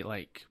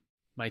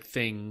my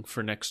thing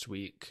for next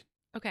week.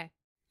 Okay.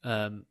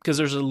 Because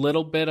there's a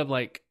little bit of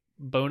like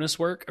bonus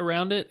work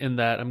around it in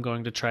that I'm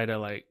going to try to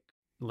like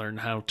learn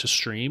how to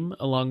stream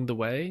along the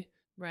way.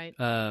 Right.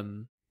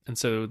 and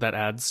so that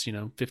adds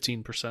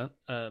 15%.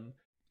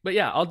 But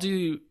yeah, I'll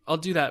do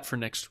that for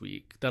next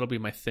week. That'll be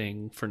my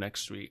thing for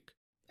next week.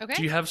 Okay.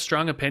 Do you have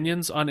strong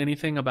opinions on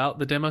anything about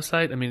the demo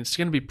site? I mean, it's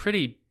gonna be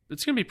pretty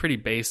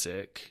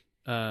basic.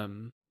 I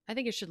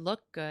think it should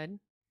look good.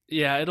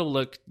 Yeah, it'll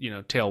look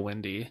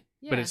tailwindy,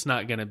 but Yeah. it's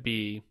not gonna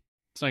be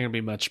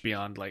much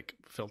beyond like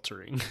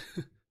filtering.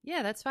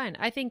 Yeah, that's fine.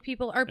 I think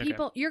are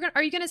you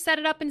going to set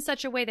it up in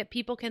such a way that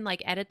people can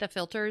like edit the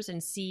filters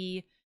and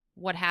see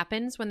what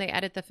happens when they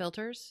edit the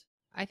filters?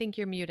 I think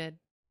you're muted.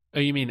 Oh,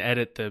 you mean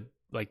edit the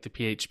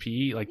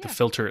PHP, like the Yeah.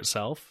 filter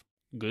itself?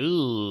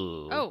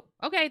 Ooh. Oh,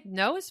 okay.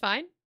 No, it's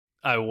fine.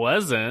 I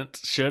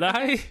wasn't. Should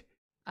I?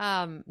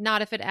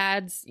 Not if it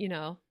adds,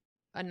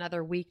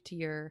 another week to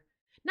your,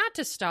 not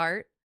to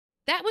start.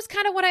 That was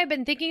kind of what I've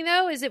been thinking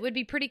though, is it would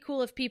be pretty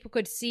cool if people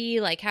could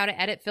see like how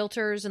to edit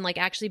filters and like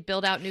actually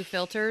build out new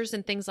filters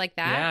and things like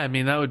that. Yeah, I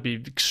mean that would be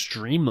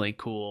extremely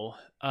cool.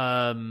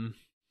 But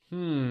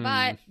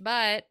I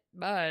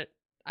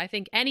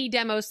think any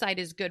demo site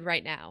is good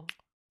right now.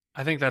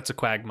 I think that's a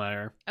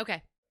quagmire.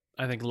 Okay.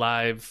 I think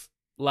live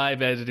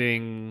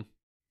editing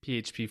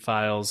PHP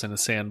files in a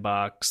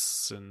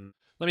sandbox, and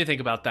let me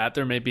think about that.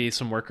 There may be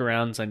some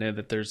workarounds. I know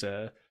that there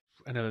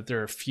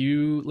are a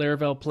few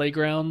Laravel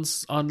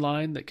playgrounds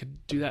online that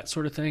could do that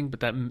sort of thing, but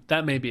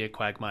that may be a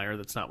quagmire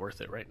that's not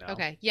worth it right now.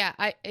 Okay. Yeah,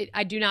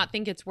 I do not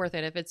think it's worth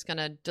it if it's going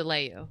to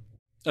delay you.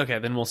 Okay,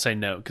 then we'll say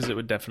no, because it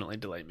would definitely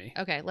delay me.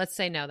 Okay, let's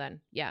say no then.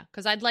 Yeah,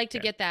 because I'd like to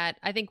get that.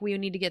 I think we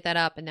need to get that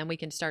up, and then we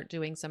can start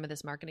doing some of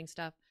this marketing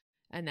stuff,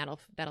 and that'll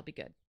be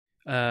good.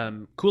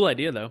 Cool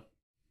idea though.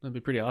 That'd be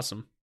pretty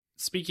awesome.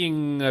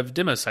 Speaking of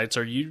demo sites,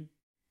 are you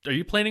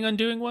planning on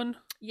doing one?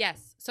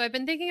 Yes. So I've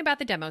been thinking about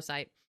the demo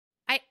site.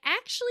 I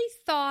actually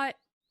thought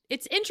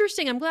it's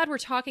interesting. I'm glad we're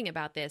talking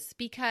about this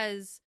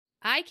because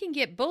I can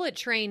get Bullet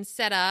Train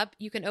set up.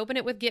 You can open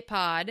it with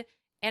Gitpod,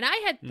 and I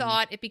had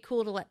thought it'd be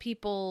cool to let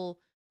people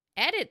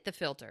edit the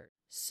filter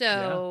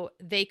so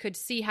they could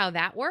see how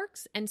that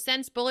works. And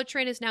since Bullet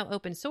Train is now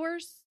open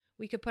source,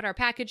 we could put our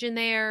package in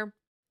there.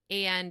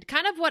 And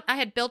kind of what I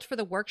had built for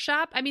the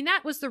workshop, I mean,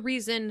 that was the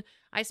reason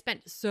I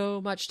spent so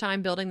much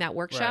time building that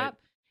workshop,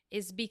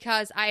 is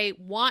because I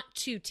want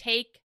to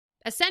take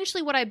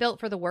essentially what I built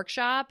for the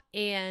workshop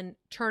and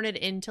turn it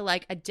into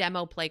like a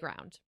demo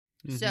playground.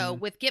 Mm-hmm. So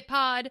with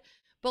Gitpod,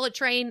 Bullet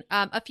Train,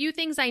 a few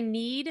things I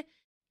need,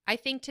 I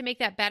think, to make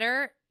that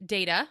better.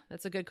 Data,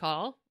 that's a good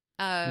call.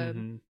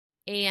 And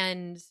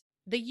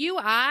the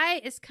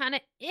UI is kind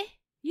of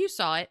you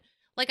saw it.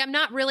 Like, I'm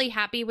not really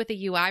happy with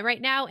the UI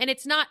right now. And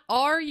it's not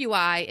our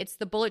UI. It's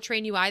the Bullet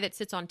Train UI that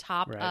sits on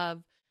top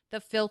of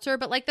the filter.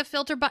 But, like, the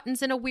filter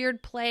button's in a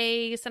weird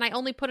place. And I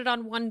only put it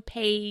on one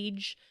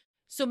page.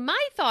 So my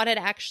thought had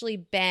actually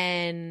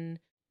been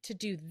to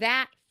do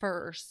that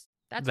first.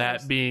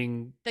 That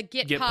being the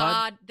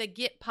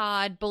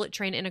Gitpod Bullet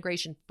Train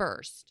integration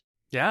first.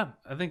 Yeah,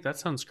 I think that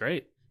sounds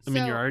great. I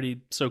mean, you're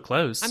already so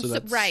close. So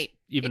that's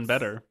even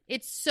better.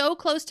 It's so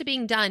close to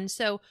being done.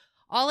 So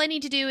all I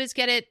need to do is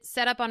get it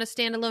set up on a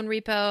standalone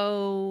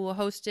repo,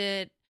 host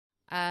it,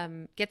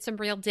 get some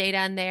real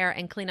data in there,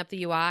 and clean up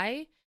the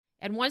UI.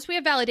 And once we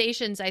have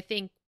validations, I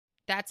think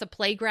that's a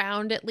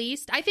playground at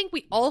least. I think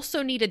we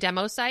also need a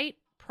demo site,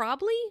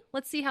 probably.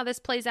 Let's see how this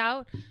plays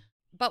out.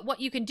 But what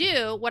I can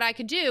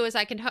do is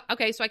I can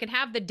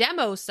have the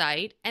demo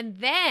site, and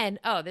then,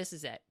 this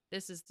is it.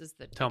 This is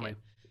the Tell me.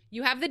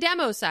 You have the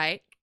demo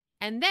site,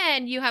 and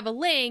then you have a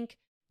link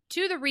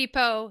to the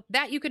repo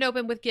that you can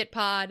open with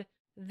Gitpod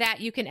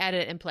that you can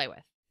edit and play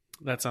with.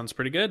 That sounds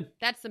pretty good.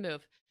 That's the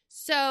move.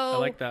 So I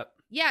like that.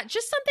 Yeah,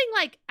 just something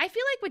like, I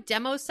feel like with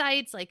demo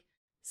sites, like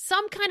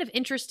some kind of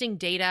interesting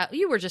data.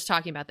 You were just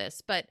talking about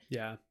this, but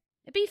yeah,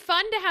 it'd be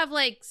fun to have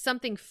like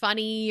something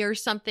funny or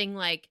something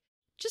like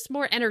just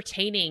more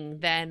entertaining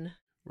than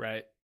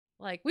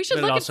like we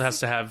should. But it also has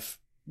to have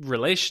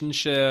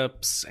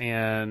relationships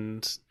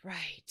and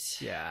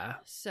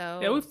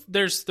so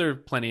there are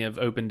plenty of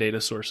open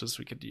data sources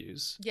we could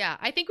use. Yeah,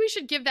 I think we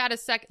should give that a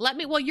sec.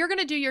 You're going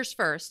to do yours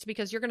first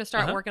because you're going to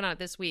start working on it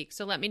this week.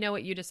 So let me know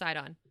what you decide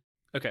on.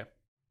 Okay.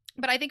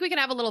 But I think we can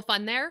have a little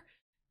fun there,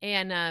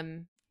 and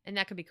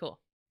that could be cool.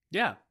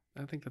 Yeah,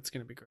 I think that's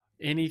going to be great.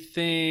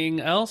 Anything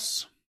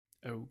else?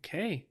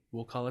 Okay,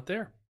 we'll call it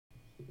there.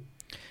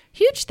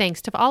 Huge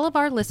thanks to all of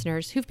our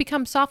listeners who've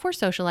become software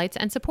socialites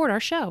and support our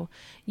show.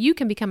 You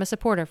can become a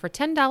supporter for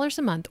 $10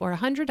 a month or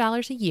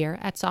 $100 a year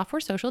at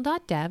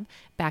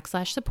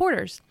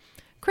softwaresocial.dev/supporters.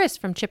 Chris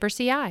from Chipper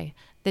CI,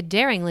 the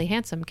daringly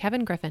handsome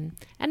Kevin Griffin,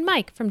 and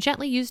Mike from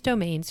Gently Used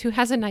Domains, who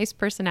has a nice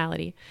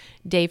personality.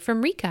 Dave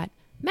from Recut,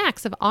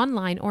 Max of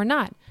Online or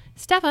Not,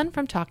 Stefan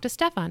from Talk to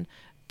Stefan,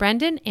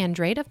 Brendan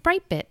Andrade of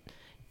Brightbit,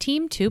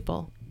 Team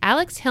Tuple,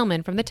 Alex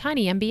Hillman from the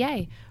Tiny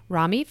MBA,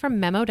 Rami from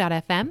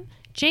Memo.fm,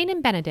 Jane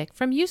and Benedict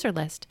from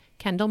Userlist,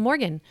 Kendall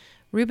Morgan,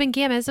 Ruben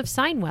Gamez of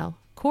Signwell,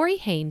 Corey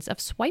Haynes of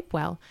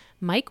Swipewell,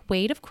 Mike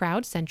Wade of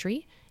Crowd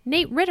Sentry,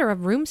 Nate Ritter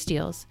of Room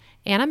Steals,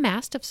 Anna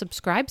Mast of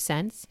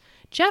SubscribeSense,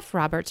 Jeff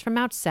Roberts from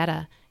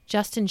Outseta,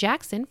 Justin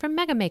Jackson from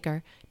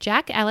Megamaker,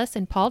 Jack Ellis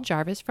and Paul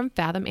Jarvis from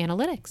Fathom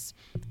Analytics,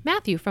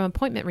 Matthew from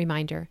Appointment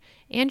Reminder,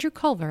 Andrew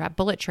Culver at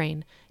Bullet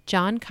Train,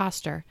 John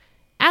Coster,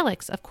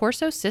 Alex of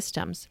Corso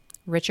Systems,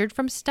 Richard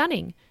from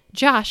Stunning,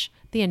 Josh,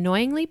 the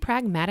annoyingly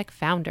pragmatic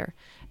founder,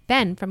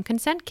 Ben from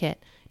Consent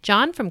Kit,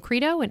 John from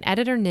Credo and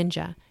Editor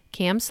Ninja,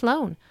 Cam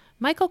Sloan,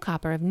 Michael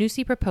Copper of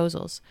Newsy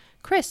Proposals,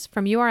 Chris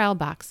from URL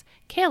Box,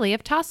 Kaylee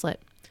of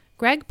Toslet,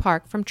 Greg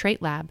Park from Trait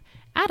Lab,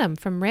 Adam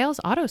from Rails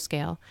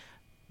Autoscale,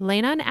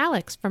 Lena and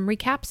Alex from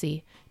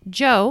Recapsy,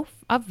 Joe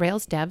of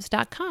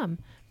RailsDevs.com,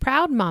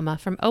 Proud Mama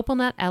from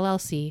OpalNet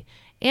LLC,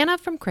 Anna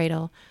from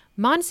Cradle,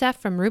 Monsef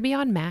from Ruby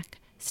on Mac,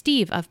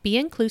 Steve of Be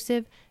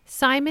Inclusive,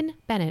 Simon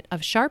Bennett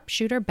of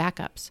Sharpshooter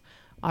Backups,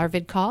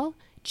 Arvid Call,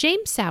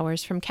 James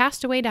Sowers from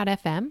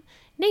Castaway.fm,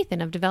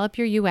 Nathan of Develop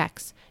Your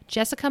UX,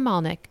 Jessica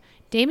Malnick,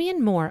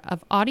 Damian Moore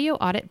of Audio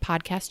Audit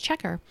Podcast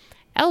Checker,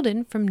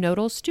 Eldon from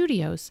Nodal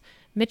Studios,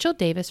 Mitchell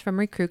Davis from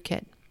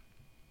RecruitKit.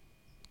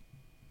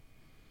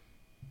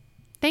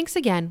 Thanks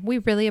again. We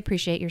really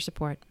appreciate your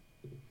support.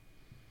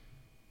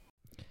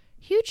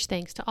 Huge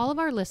thanks to all of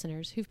our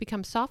listeners who've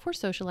become software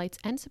socialites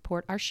and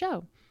support our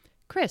show.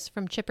 Chris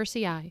from Chipper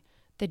CI,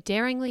 the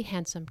daringly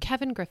handsome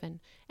Kevin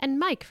Griffin, and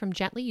Mike from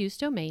Gently Used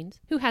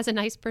Domains, who has a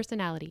nice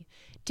personality,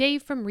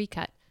 Dave from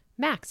Recut,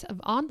 Max of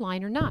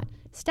Online or Not,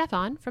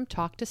 Stefan from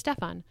Talk to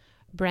Stefan,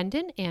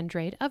 Brendan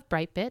Andrade of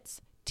Brightbits,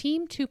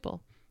 Team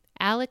Tuple,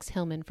 Alex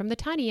Hillman from the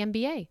Tiny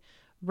MBA,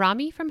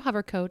 Rami from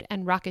Hovercode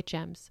and Rocket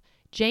Gems,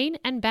 Jane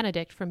and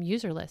Benedict from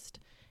Userlist,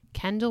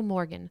 Kendall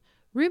Morgan,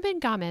 Ruben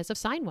Gomez of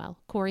Signwell,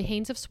 Corey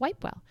Haynes of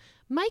Swipewell,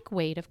 Mike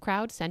Wade of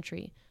Crowd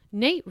Sentry,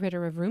 Nate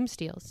Ritter of Room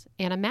Steals,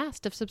 Anna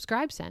Mast of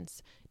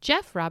SubscribeSense,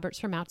 Jeff Roberts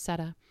from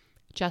Outseta,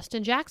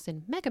 Justin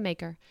Jackson,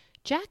 Megamaker,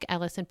 Jack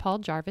Ellis and Paul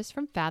Jarvis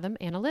from Fathom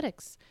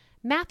Analytics,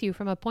 Matthew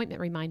from Appointment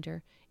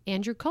Reminder,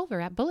 Andrew Culver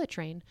at Bullet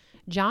Train,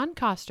 John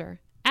Coster,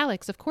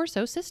 Alex of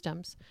Corso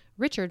Systems,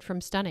 Richard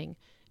from Stunning,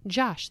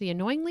 Josh, the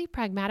annoyingly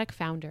pragmatic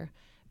founder,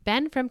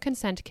 Ben from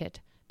Consent Kit,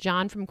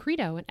 John from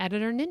Credo and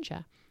Editor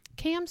Ninja,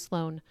 Cam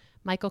Sloan,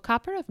 Michael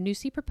Copper of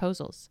Newsy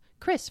Proposals,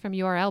 Chris from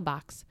URL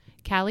Box,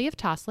 Callie of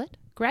Toslet,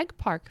 Greg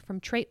Park from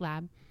Trait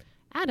Lab,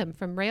 Adam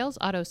from Rails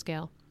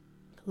Autoscale,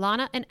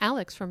 Lana and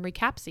Alex from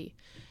Recapsy,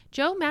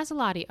 Joe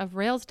Mazzolotti of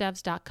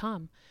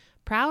RailsDevs.com,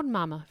 Proud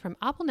Mama from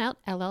OpalNet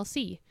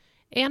LLC,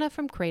 Anna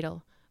from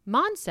Cradle,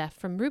 Monsef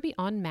from Ruby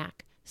on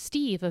Mac,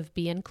 Steve of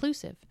Be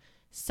Inclusive,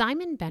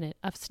 Simon Bennett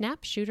of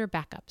Snapshooter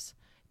Backups,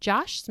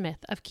 Josh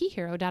Smith of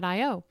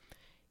KeyHero.io,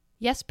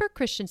 Jesper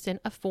Christensen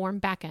of Form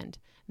Backend,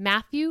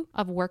 Matthew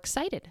of Works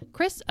Cited,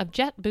 Chris of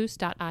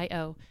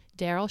JetBoost.io,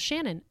 Daryl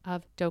Shannon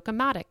of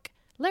Docamatic,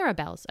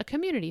 Larabelles, a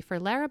community for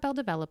Laravel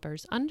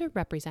developers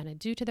underrepresented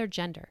due to their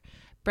gender,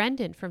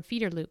 Brendan from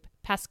Feederloop,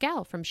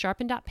 Pascal from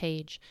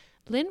Sharpen.page,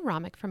 Lynn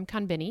Romick from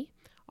Konbini,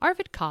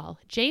 Arvid Kahl,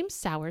 James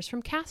Sowers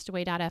from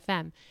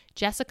Castaway.fm,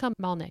 Jessica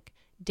Malnick,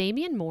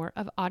 Damian Moore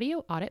of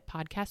Audio Audit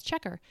Podcast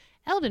Checker,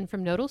 Eldon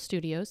from Nodal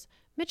Studios,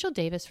 Mitchell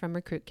Davis from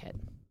RecruitKit.